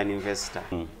an Indian investor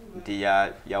nti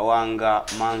yawanga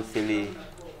monthly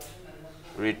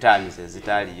returns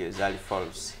zitali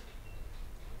false.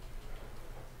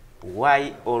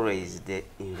 Why always the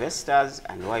investors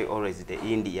and why always the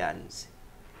Indians?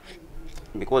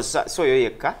 Because so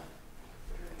yoyeka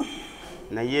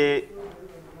naye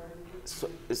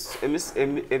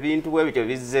ebintu bwebityo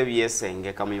bizze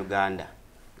byesengeka mu Uganda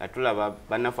atulaba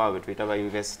bannaffe abo betuyita ba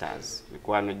investors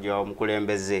mikwano gya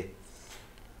omukulembeze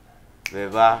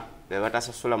beba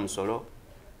tasasula musolo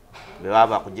beba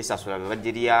bakugisasula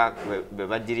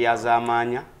bebagirya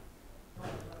z'amaanya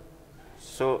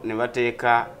so ne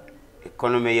bateeka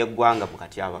economy y'eggwanga mu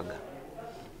katyabaga.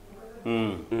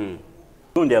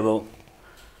 Undi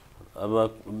aba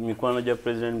mikwano gya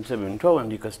President Museveni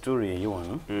twawandiika story eyo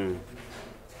wano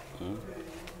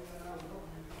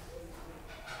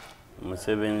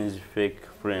Museveni's fake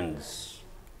friends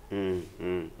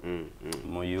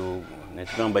muyu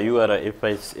netugamba URA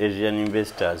fights Asian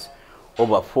investors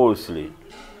over falsely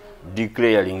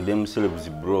declaring themselves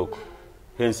broke,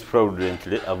 hence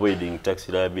fraudulently avoiding tax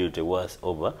liability worth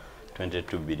over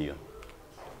 22 billion.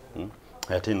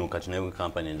 Ate no kati nayo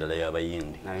company endala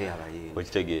y'abayindi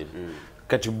okitegeera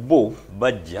kati bo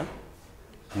bajja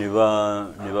ne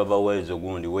babawa ezo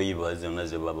gundi waiva zonna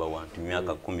ze babawa nti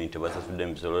myaka 10 tebasasudde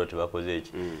emisolo tebakoze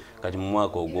eki kati mu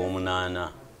mwaka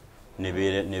ogw'omunaana ne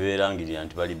beerangirira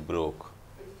nti bali broke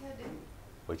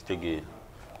okitegeera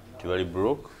nti bali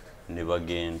broke ne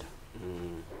bagenda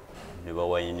ne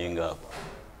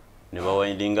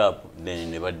bawinding up then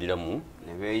ne baddira mu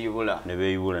ne beeyubula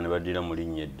ne baddira mu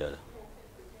linnya eddala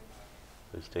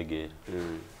okitegeera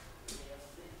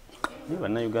ne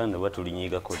bannayuganda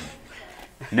batulinyiigako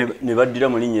ne baddira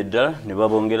mu linnya eddala ne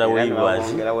babongera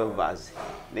waivers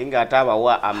naye ng'ate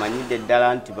abawa amanyidde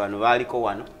eddala nti bano baaliko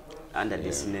wano under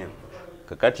this name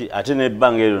kakati ate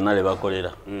n'ebbanga eryo nale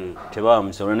bakolera tebawa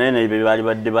misolo naye nebyo baali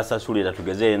badde basasulira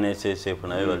tugeze NSSF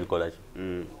naye babikola ki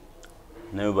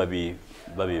naye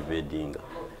babibedinga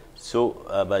so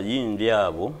abayindi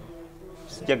abo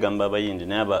sijja gamba abayindi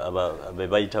naye be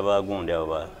bayita bagundi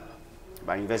abo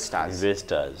ba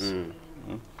investors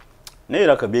naye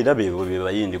era kabeera beebo be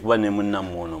bayindi kuba ne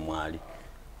munnamu ono mwali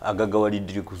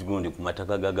agagawaliddiri ku gundi ku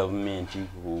mataka ga gavumenti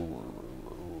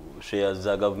shares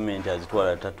za gavumenti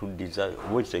azitwala tatuddiza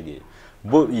bo kitegeera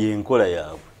bo yenkola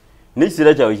yaabwe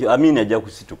n'ekiseera kyabwe Amini ajja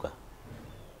kusituka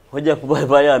ojja kuba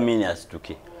bayo Amini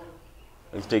asituke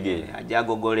ekitegeera ajja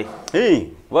gogole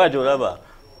bw'ati olaba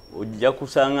ojja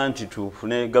kusanga nti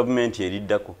tufune gavumenti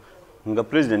eriddako nga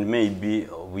president maybe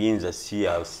obuyinza si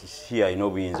alina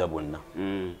obuyinza bwonna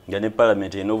nga ne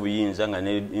parliament erina obuyinza nga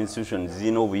ne institutions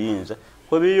zirina obuyinza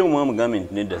kwabeeyo omwamugambe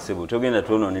nti nedda ssebo togenda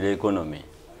twonoonera economy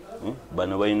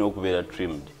bano balina okubeera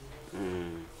trimmed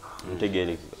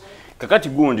ntegeerekeka kakati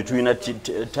gundi tulina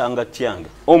Tanga Tyanga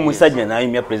omusajja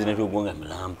n'ayimya president w'eggwanga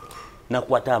mulamba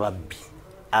nakwata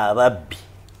ababbi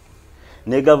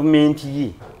ne gavumenti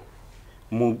ye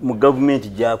mu gavumenti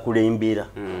gyakulembera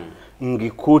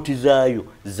ng'ekkooti zaayo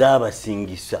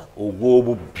zaabasingisa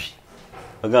ogw'obubbi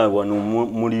bagamba wano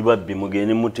muli babbi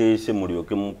mugende muteese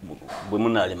mulyoke bwe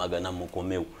munaalemagana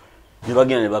mukomewo ne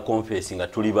bagenda ne bakonfesi nga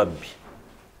tuli babbi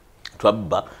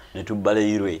twabba ne tubba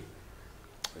leirwe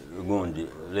gundi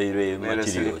leirwe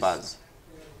materials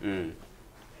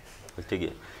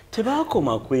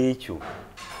tebaakoma ku ekyo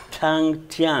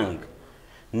Tyang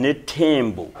ne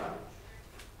Tembo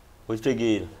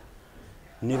okitegeera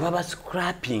ne baba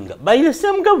scrapping by the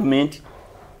same government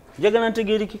njagala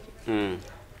ntegeeriki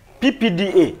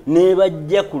PPDA ne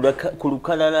bajja ku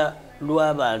lukalala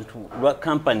lw'abantu lwa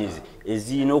companies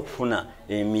ezirina okufuna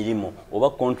emirimu oba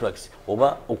contracts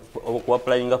oba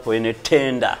okuapplyinga for any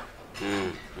tender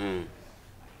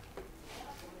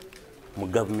mu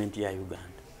government ya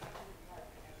Uganda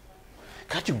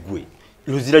kati gwe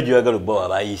luzira gyoyagala obbawo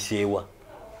abayiseewa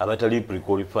abatali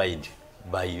pre-qualified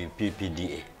by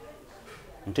PPDA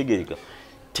ntegereka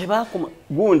tebakoma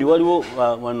gundi waliwo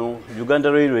wano Uganda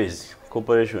Railways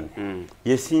Corporation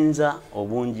yesinza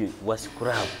obungi wa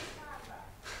scrap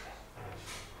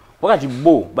wakati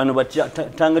bo bano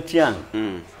Tanga Tyanga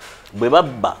bwe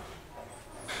babba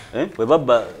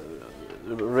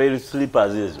rail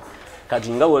sleepers ezo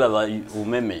kati nga olaba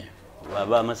umeme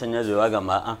baba amasanyalaze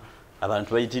bagamba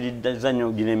abantu bayitiridde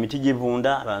nnyo gine emiti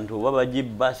givunda abantu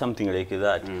babagibba something like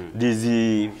that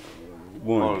these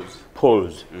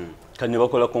poles kani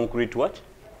bakola concrete what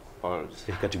poles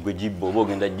kati gwe gibbo oba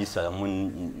ogenda gisala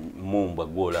mumbwa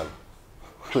gwolaba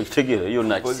tegera yo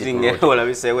nakisi wala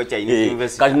bisewe Chinese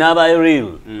university kati n'aba rail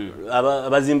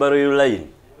abazimba rail line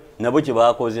nabo kye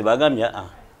bakoze bagambya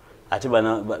ate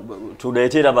bana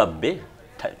tuleetera babbe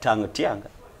Tanga Tyanga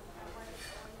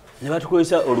ne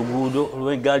batukozesa oluguudo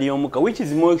olw'eggaali y'omuka which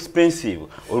is more expensive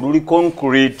oluli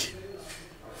concrete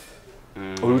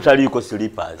olutaliiko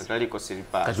slippers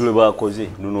kati lwe bakoze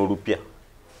luno olupya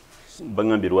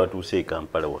bagambye lwatuuse e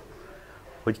Kampala wa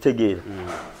okitegeera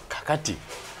kakati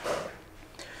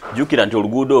jjukira nti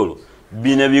oluguudo olwo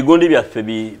bino ebigondi byaffe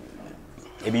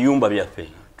ebiyumba byaffe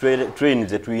train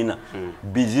ze tulina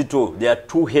bizito they are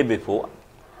too heavy for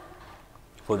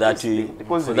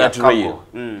that rail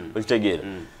okitegeera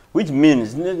which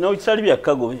means no kitali bya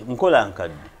kago nkola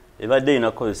nkadde ebadde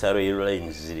inakozesa rail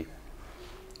lines ziri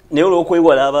naye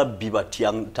olw'okwewala ababbi ba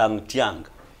Tanga Tyanga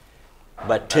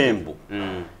ba Tembo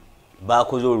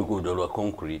bakoze oluguudo lwa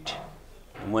concrete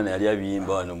omwana yali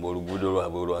abiyimba wano oluguudo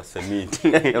lwabwe lwa cement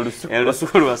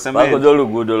bakoze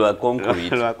oluguudo lwa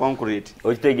concrete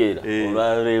okitegeera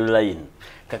olwa rail line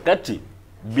kakati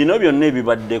bino byonna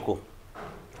ebibaddeko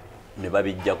ne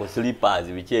babijjako slippers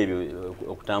biki ebyo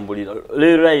okutambulira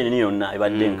rail line yonna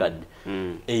ebadde enkadde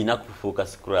erina kufuuka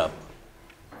scrap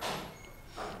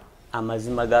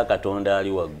amazima ga Katonda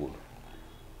ali waggulu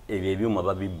ebyo ebyuma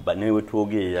babibba naye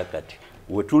wetwogerera kati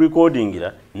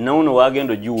wetulikodingira nawuno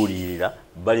wagenda ogiwulirira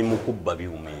bali mu kubba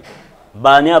byuma ebyo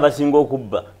baani abasinga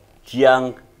okubba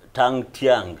Tanga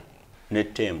Tyanga ne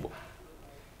Tembo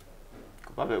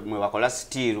mwe bakola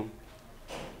steel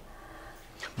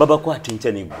babakwata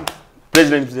enkya neggulu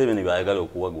President Museveni bayagala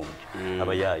okuwa gundi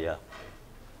abayaaya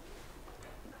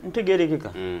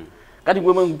ntegeerekeka kati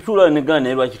gwe mtula negana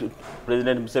ne lwaki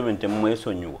President Museveni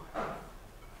temwesonyiwa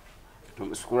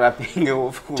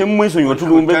temwesonyiwa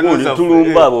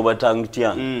tulumba abo Tanga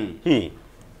Tyanga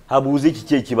habuuze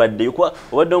kiki ekibaddeyo kuba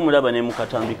obadde omulaba ne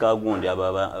mukatambi ka gundi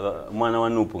mwana wa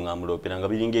Nuupu ng'amulopera nga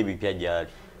biringa ebipya gyali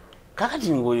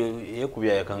kakati ngo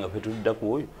yekubya yakanga fe tudda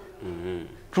ku oyo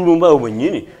tulumba abo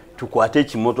bwennyini tukwate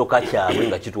ekimotoka kyabwe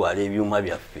nga kitwala ebyuma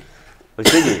byaffe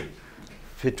okitegeera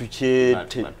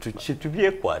ffe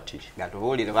tubyekwatire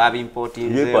gatubuulire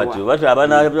babimportinzewa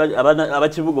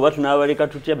abakibuga batunabaleka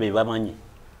tutya be bamanyi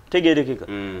tegerekeka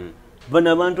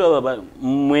bano abantu aba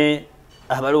mwe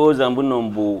abalowooza mbuno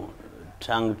mbu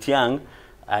Tian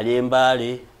ali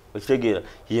Embaale okitegeera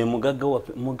ye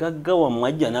mugagga wammwe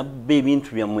ajja nabba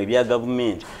ebintu byammwe ebya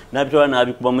gavumenti n'abitwala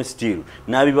n'abikubamu steel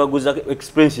n'abibaguza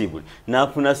expensively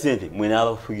n'afuna ssente mwe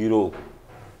n'abafugira okwo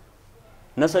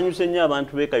nasanyuse nnyo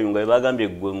abantu b'ekayunga be bagambye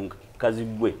ggwe mukazi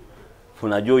gwe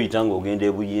funa gy'oyita ng'ogenda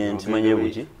ebuyenti manye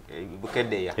buki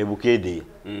ebukedeya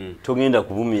togenda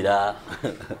kuvumira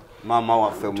mama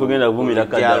waffe togenda kuvumira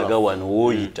kadaga wano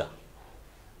w'oyita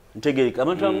ntegereka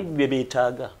abantu abamu bye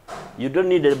beetaaga. You don't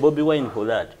need a Bobby Wine for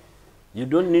that. You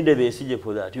don't need a Besije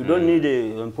for that. You don't need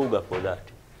a Mpuga for that.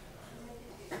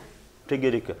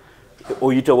 Tegereka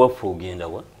oyita waffe ogenda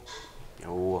wa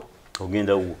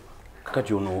ogenda wo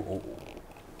kati ono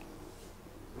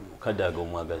kadaga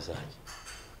omwagazaaki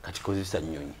kati kozesa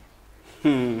nnyonyi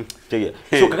tegera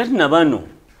so kakati nabano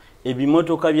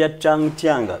ebimotoka bya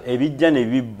Tianga ebijja ne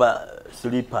bibba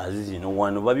slippers zino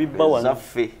wano babibba wano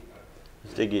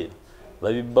tegera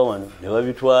babibba wano ne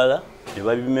babitwala ne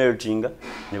babimeltinga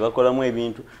ne bakolamu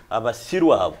ebintu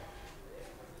abasiru abo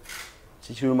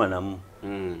kikiruma namu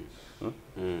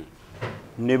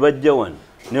ne bajja wano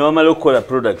ne bamala okukola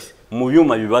products mu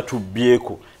byuma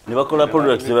bibatubyeko ne bakola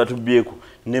products bibatubyeko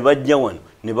ne bajja wano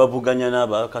ne bavuganya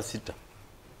n'abakasita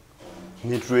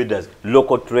ne traders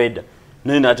local trader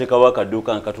naye n'ateekawo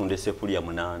akaduuka nga katunda essefuliya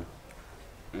 8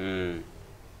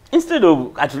 instead of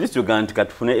at least yoga nti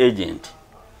katufune agent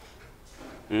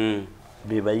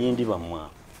be bayindi bammwe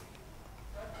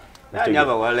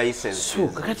so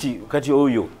kati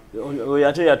oyo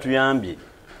ate yatuyambye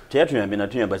teyatuyambye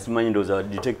natuyamba simanyi ndowooza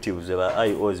detectives ba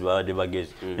IOs babadde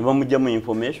bagezi ne bamugjamu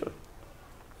information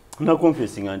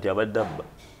nakonfesinga nti abadde abba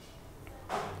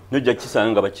nojja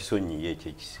kisanga nga bakisonyiye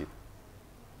ekyo ekisibo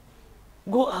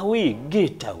go away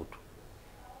get out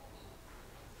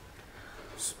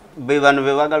be bano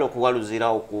be bagala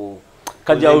okuwaluzira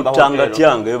kati awutanga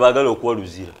Tianga be bagala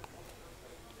okuwaluzira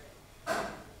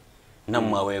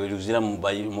namwe aweluzira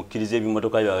mukkiriza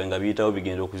ebimotoka byabwe nga biyitawo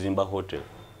bigenda okuzimba hotel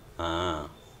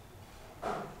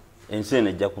ensi eno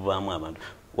ejja kuvaamu abantu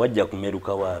wajja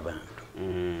kumerukawo abantu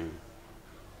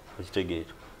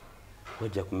okitegeera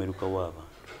wajja kumerukawo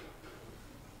abantu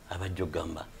abajja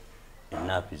okugamba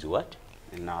enough is what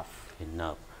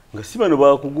enough nga si bano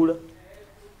bakugula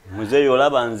muzeeyo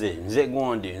olaba nze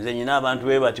gondi nze nyina abantu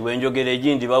be bati bwenjogera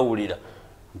egindi bawulira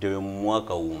nti we mu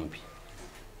mwaka wumbi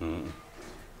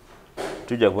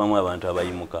tujja kubamu abantu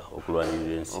abayimuka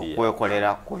okulwanirira ensi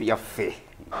okwekolera ku byaffe.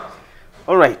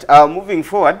 Alright, moving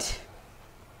forward,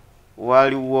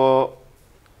 waliwo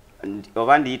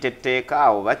oba ndiyita etteeka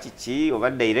oba kiki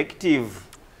oba directive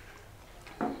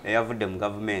eyavudde mu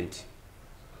gavumenti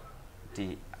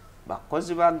nti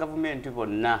bakozi ba gavumenti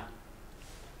bonna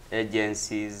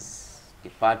agencies,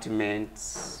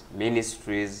 departments,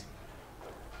 ministries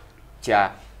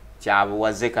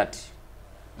kyabuwaze kati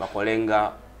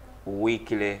bakolenga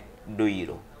weekly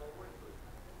duyiro.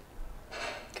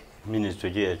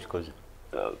 Ministry gye yakikoze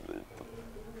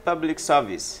public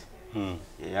service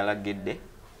yalagidde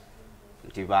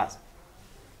nti ba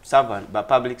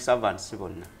public servants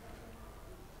bonna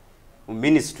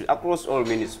ministry across all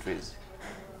ministries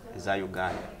za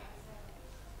Uganda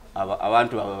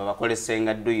abantu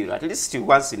bakolesenga duyiro at least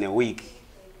once in a week.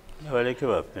 Abaleke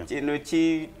baffe kino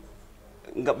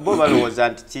bo balowooza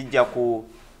nti kijja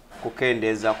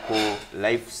kukendeeza ku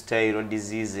lifestyle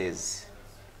diseases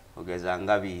ogeza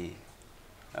nga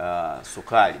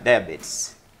sukali,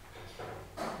 diabetes,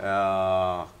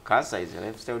 cancer is a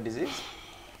lifestyle disease.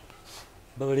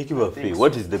 Babaleki baffe,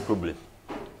 what is the problem?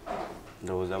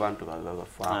 Ndowooza abantu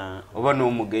babafa oba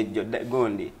n'omugejjo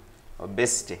gondi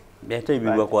obesity byate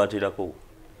bibakwatirako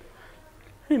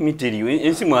emitiriyo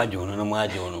ensi mwagyonoona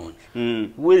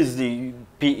where is the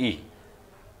PE?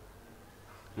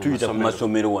 Tuyita ku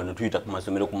masomero wano tuyita ku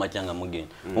masomero ku macanga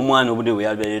mugenda omwana obudde bwe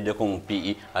yabeereddeko mu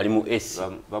PE ali mu S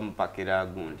bamupakira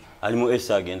gundi ali mu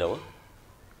S agenda wa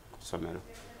kusomero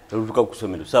olutuka ku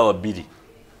ssomero saawa 2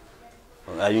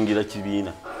 ayingira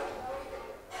kibiina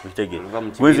utegere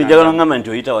wezi njagala ngamba nti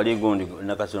oyita wali gundi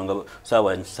nakasonga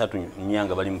saawa 3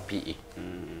 nyanga bali mu PE.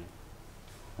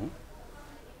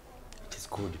 It is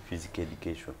called physical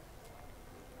education.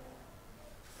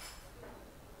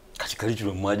 Kali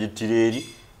kilo mwajitire eri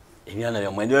ebyana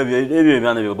bya mwende ebyo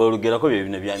ebyana byo balugerako byo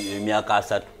myaka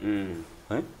 3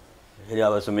 Eri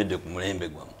abasomedde ku mulembe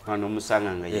gwamu. Wano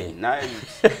musanga nga yenna.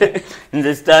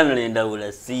 Nze Stanley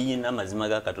Ndawula siyina mazima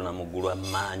ga Katonda mu ggulu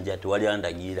amanja tewali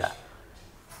andagira.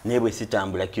 Ne bwe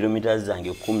sitambula kilomita zange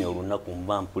 10 olunaku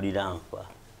mba mpulira nfa.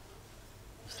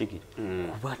 Sikiri.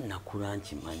 Kuba nakula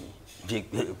nkimanyi.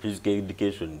 Physical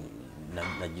education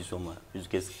nagisoma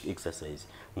physical exercise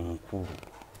nkulu.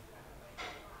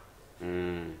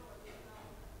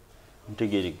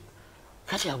 Ntegere.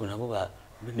 Kati abo nabo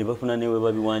ne bafuna newe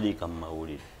babiwandiika mu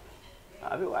mawulire.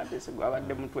 Abiwandiise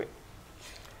gwabadde mutwe.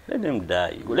 Let them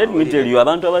die. Let me tell you,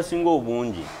 abantu abasinga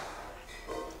obungi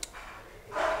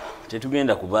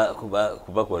tetugenda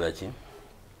kubakola ki?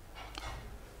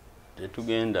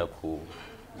 Tetugenda ku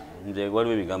nze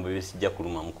waliwo ebigambo ebisijja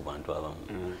kulumamu ku bantu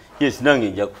abamu. Yes,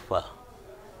 nange nja kufa.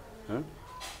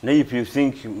 Naye if you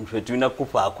think tulina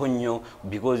kufaako nnyo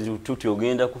because tuti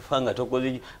ogenda kufa nga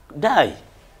tokoze die.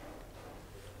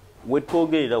 We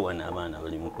twogerera wana abaana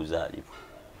bali mu kuzaalibwa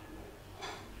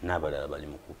n'abalala bali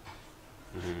mu kufa.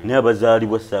 Naye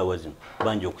abazaalibwa ssaawa zino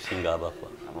bangi okusinga abafa.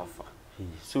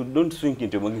 So don't think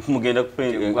nti mugenda kufa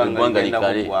eggwanga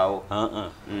likale.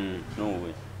 No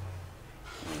way.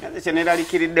 Kye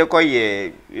neeraliikiriddeko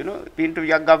ye bintu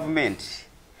bya gavumenti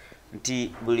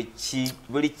nti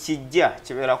buli kijja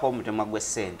kibeerako omutemwa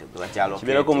gw'essente gwe bakyalo.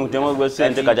 Kibeerako omutemwa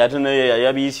gw'essente kati ate naye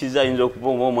yabiyisiza ayinza okuba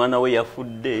omwana we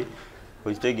yafudde.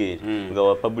 Okitegeera nga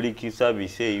wa public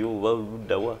service eyo oba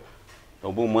buddawa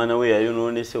oba omwana we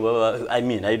yayonoonese oba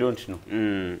I don't know.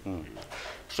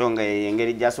 So nga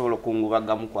engeri gy'asobola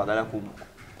okungubagamu kwagala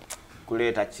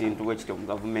kuleeta kintu bwe kityo mu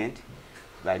gavumenti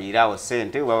baliiraawo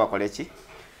ssente oba bakole ki.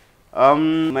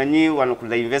 Manyi wano ku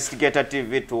the Investigator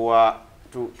TV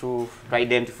to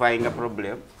identifying a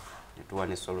problem to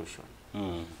one solution.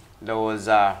 There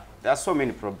are so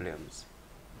many problems.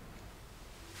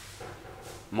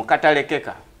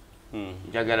 Mukatalekeka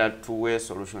njagala tuwe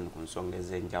solution ku nsonga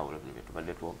ez'enjawulo bye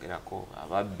tubadde twogerako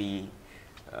ababbi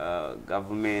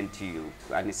government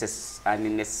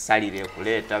unnecessarily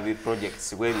kuleeta bi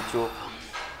projects bwe bityo.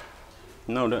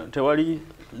 No, tewali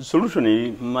solution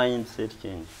eri mindset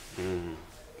change.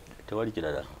 Tewali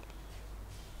kirala.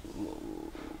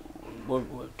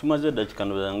 Tumaze dakika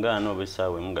ndowooza oba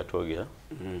essaawa emu nga twogera.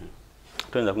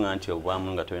 Toyinza kuŋŋamba nti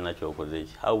obwamu nga tolina kyokoze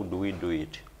eki. How do we do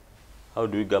it? How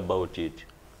do we go about it?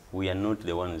 We are not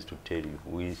the ones to tell you.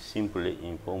 We simply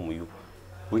inform you.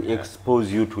 We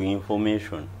expose you to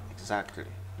information. Exactly.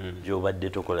 Gy'obadde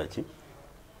tokola ki?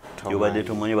 Gy'obadde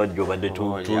tomanyi oba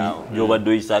gy'obadde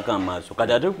oyisaako amaaso.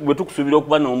 Kati ate bwe tukusuubira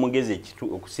okuba n'omugezi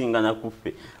ekitu okusinga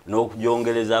nakuffe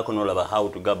n'okugyongerezaako n'olaba how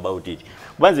to go about it.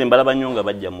 Kuba nze mbalaba nnyo nga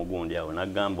bajja mu gundi awo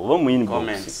n'agamba oba mu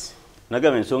inbox.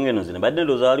 Nagamba ensonga eno nze badde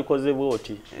ndowooza walikoze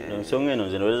bw'oti. Ensonga eno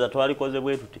nze ndowooza twalikoze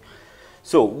bwe tuti.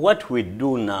 So what we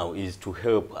do now is to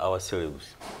help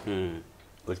ourselves.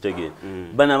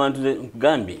 Bana abantu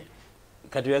gambye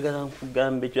kati oyagala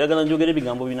nkugambe oyagala njogere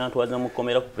ebigambo binantwaza mu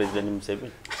kkomera ku President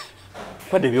Museveni.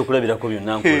 Kwadde ebyokulabirako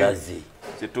byonna nkulaze.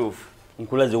 Kituufu.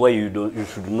 Nkulaze why you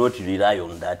should not rely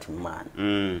on that man.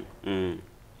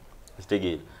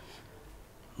 Kitegeera.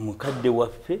 Mukadde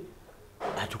waffe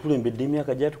atukulembedde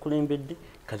emyaka gy'atukulembedde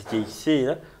kati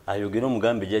kyekiseera ayogera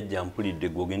omugambe jjajja mpulidde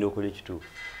gwe ogenda okola ekituufu.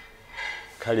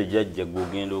 Kale jjajja gwe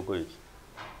ogenda okola ki?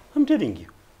 I'm telling you.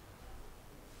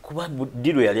 Kuba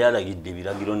Dilo yali alagidde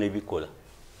ebiragiro n'ebikola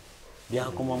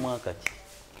byakomamu akati.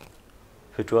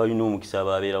 Ffe twalina omukisa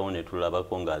ababeerawo ne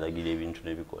tulabako ng'alagira ebintu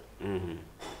n'ebikola.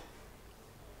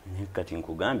 Naye kati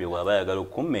nkugambye bw'aba ayagala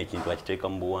okukumma ekintu akiteeka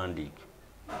mu buwandiike.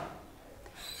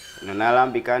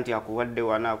 N'alambika nti akuwadde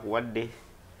wana akuwadde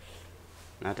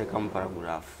n'ateeka mu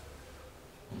paragulaafu.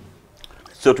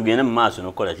 So tugende mu maaso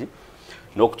n'okukola ki?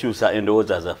 N'okukyusa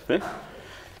endowooza zaffe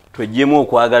tweggyemu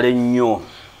okwagala ennyo.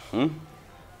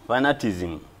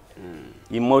 Fanatism,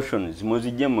 emotions,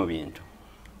 muzijje mu bintu.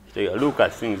 Look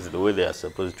at things the way they are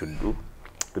supposed to do.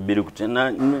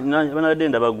 Banadde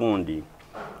ndaba gundi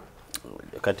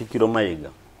Katikkiro Mayiga.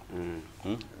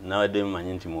 Nawadde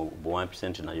mmanyi nti mu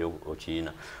 1% nayo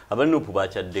okiyina. Abanupu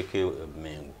bakyaddeko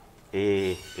Mengo.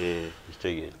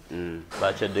 Kitegeera.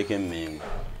 Bakyaddeko Mengo.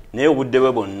 Naye obudde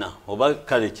bwe bonna oba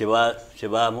kale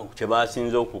kye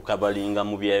basinze okukabalinga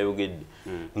mu byayogedde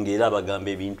ng'era abagamba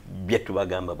ebintu bye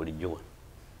tubagamba bulijjo wano.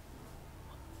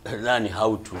 Learn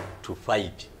how to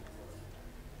fight.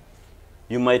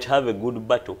 You might have a good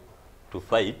battle to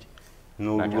fight.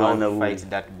 N'olwana fight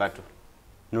that battle.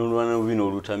 N'olwana bubi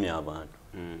n'olutamya abantu.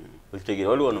 Okitegeera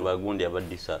waliwo wano bagundi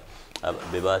abaddisa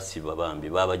be baasiba bambi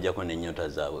babajjako n'ennyota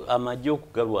zaabwe. Amagye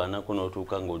okugalwanako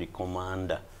n'otuuka ng'oli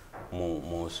komanda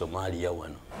mu Somalia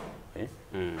wano.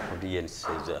 Audience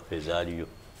ezaaliyo.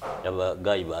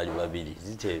 Abagayi baali babiri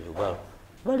ziteebwa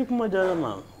bali ku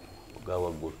madalama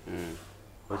gawaggulu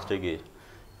okitegeera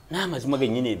n'amazima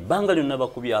gennyini ebbanga lyonna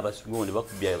bakubya abasugundi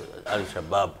bakubya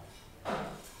al-Shabaab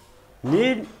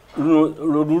ne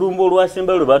lulumba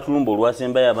olwasembayo lwe batulumba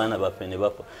olwasembayo abaana baffe ne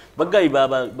bafa bagayi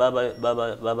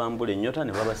babambula ennyota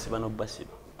ne babasiba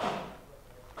n'obasiba.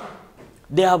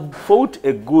 They have fought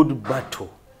a good battle.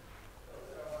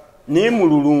 Naye mu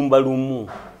lulumba lumu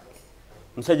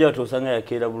musajja wattu osanga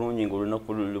yakeera bulungi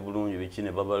ng'olunaku luli bulungi biki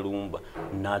ne babalumba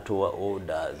n'atowa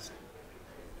orders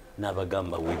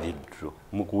n'abagamba withdraw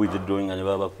mu kuwithdrawinga ne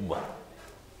babakuba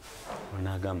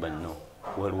n'agamba no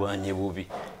walwanye bubi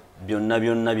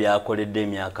byonna byakoledde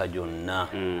emyaka gyonna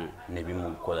ne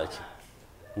bimukola ki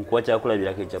nkuba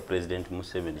kyakulabirako ekya President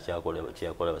Museveni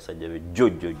kyakola basajja be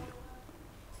jjojjojjo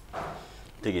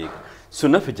tegeeka so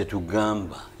naffe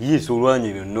kyetugamba yesu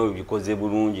olwanye byonna bikoze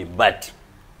bulungi but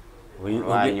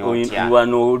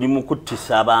wano oli mu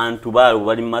kuttisa abantu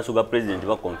bali mu maaso ga President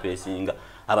bakonfesinga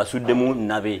abasuddemu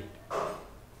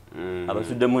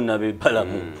nabe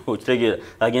Balaam okitegeera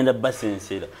agenda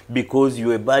basensera because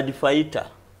you a bad fighter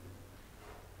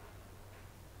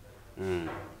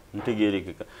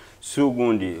ntegeerekeka so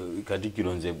gundi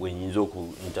Katikkiro nze bwenyinza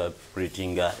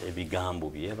okuinterpretinga ebigambo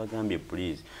bye yabagambye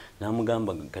please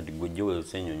namugamba kati gojje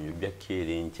welusenyonyo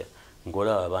byakeera enkya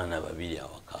nkola abaana babiri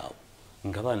awakaawo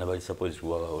nga baana bali suppose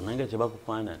kubabawo nange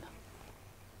tebakufaanana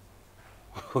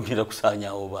ogenda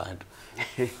kusaanyawo bantu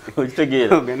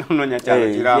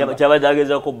okitegeera kyabadde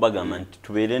agezaako bagamba nti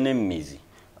tubeere n'emmizi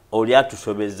oli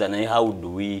atusobezza naye how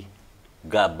do we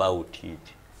go about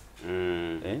it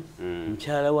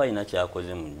mukyala we alina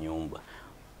kyakoze mu nnyumba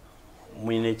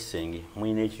mulina ekisenge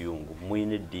mulina ekiyungu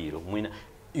mulina eddiiro mulina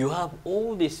you have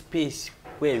all the space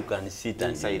where you can sit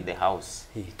inside the house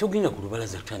togenda ku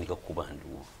lubalaza kutandika kukuba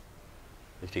nduwo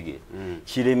ekitegeera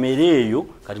kiremere eyo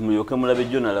kati mulyoke mulabe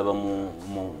jjo nalaba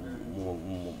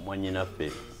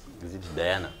mwanyinaffe ziti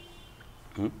Diana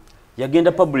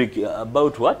yagenda public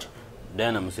about what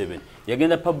Diana Museveni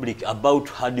yagenda public about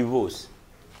her divorce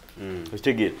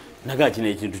ekitegeera naga kino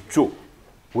ekintu kyo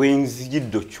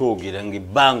wenzigidde kyogera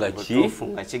ng'ebbanga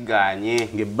nga kiganye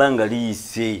ng'ebbanga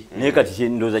liyise naye kati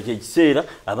ndowooza kyekiseera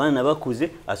abaana bakuze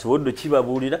asobodde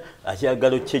kibabuulira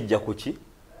akyagala okyejja ku ki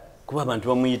kuba abantu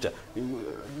bamuyita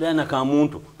Diana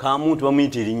kamuntu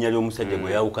bamuyita erinnya ly'omusajja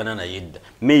gwe yawukana naye edda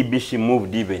maybe she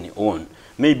moved even on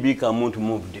maybe kamuntu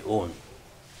moved on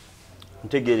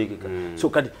ntegeerekeka so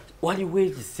kati waliwo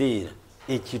ekiseera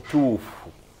ekituufu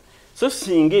so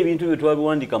singa ebintu bye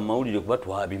twabiwandika mu mawulire kuba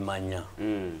twabimanya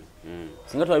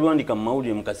singa twabiwandika mu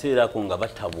mawulire mu kaseera ako nga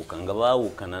batabuka nga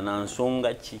baawukana na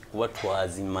nsonga ki kuba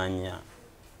twazimanya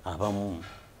abamu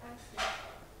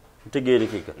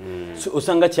ntegeerekeka so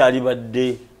osanga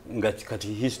kyalibadde nga kati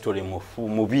history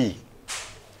mubi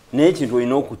naye ekintu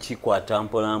olina okukikwata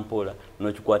mpolampola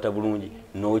n'okikwata bulungi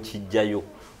n'okijjayo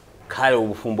kale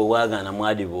obufumbo bwagaana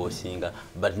mwadivosinga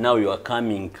but now you are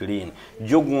coming clean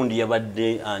jo gundi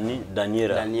yabadde ani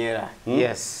Daniela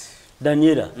yes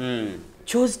Daniela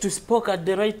chose to speak at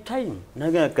the right time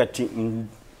naga kati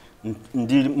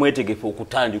ndi mwetegefu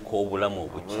okutandika obulamu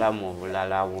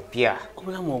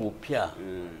obupya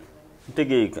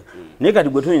ntegeeka naye kati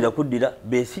gwe tuyinza kuddira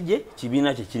Besigye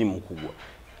kibiina kye kiri mu kugwa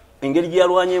engeri gye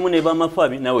yalwanyeemu ne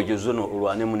bamafabi nawe gyozono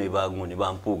olwanemu ne bagu ne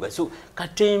bampuuga so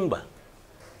Katemba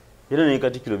era naye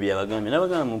Katikkiro bye yabagambye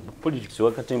n'abagamba mu politics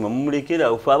wa Katemba mumulekera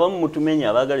ofa abamu mutumenya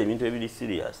abagala ebintu ebiri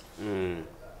serious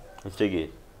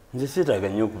ekitegeera nze seetaaga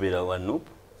nnyo okubeera wa NUP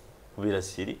kubeera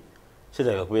siri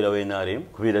seetaaga kubeera wa NRM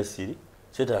kubeera siri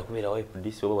seetaaga kubeera wa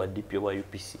FDC oba wa DP oba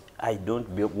UPC I don't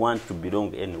want to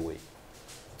belong anyway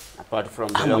apart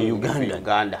from belonging to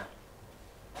Uganda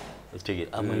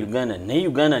ekitegeera ama Uganda naye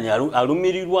Uganda ni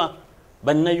alumirirwa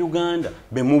bannayuganda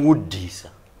bemubuddiisa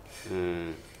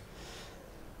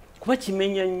kuba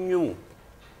kimenya nnyo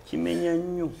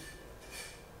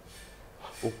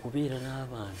okubeera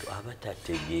n'abantu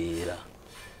abatategeera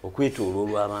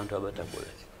okwetoolwa abantu abatakola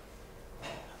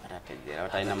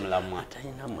atalina mulamwa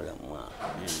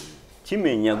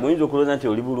kimenya gwoyinza okulooza nti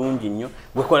oli bulungi nnyo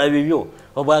bwekola bibyo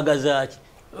obwagazaaki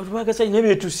naye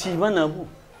byetusiiba nabo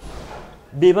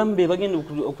bebamu bagenda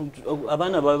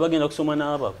abaana baabwe bagenda kusoma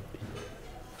n'abaffe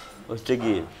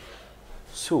okitegeera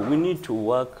so we need to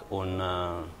work on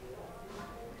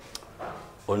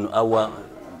our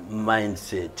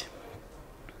mindset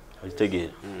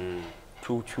okitegeera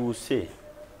tukyuse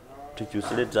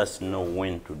let us know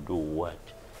when to do what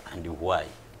and why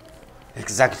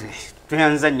exactly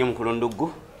tuyanza nnyo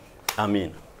mukulundugu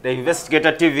amin the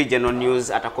Investigator TV General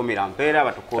News atakomera mpeera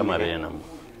batukomera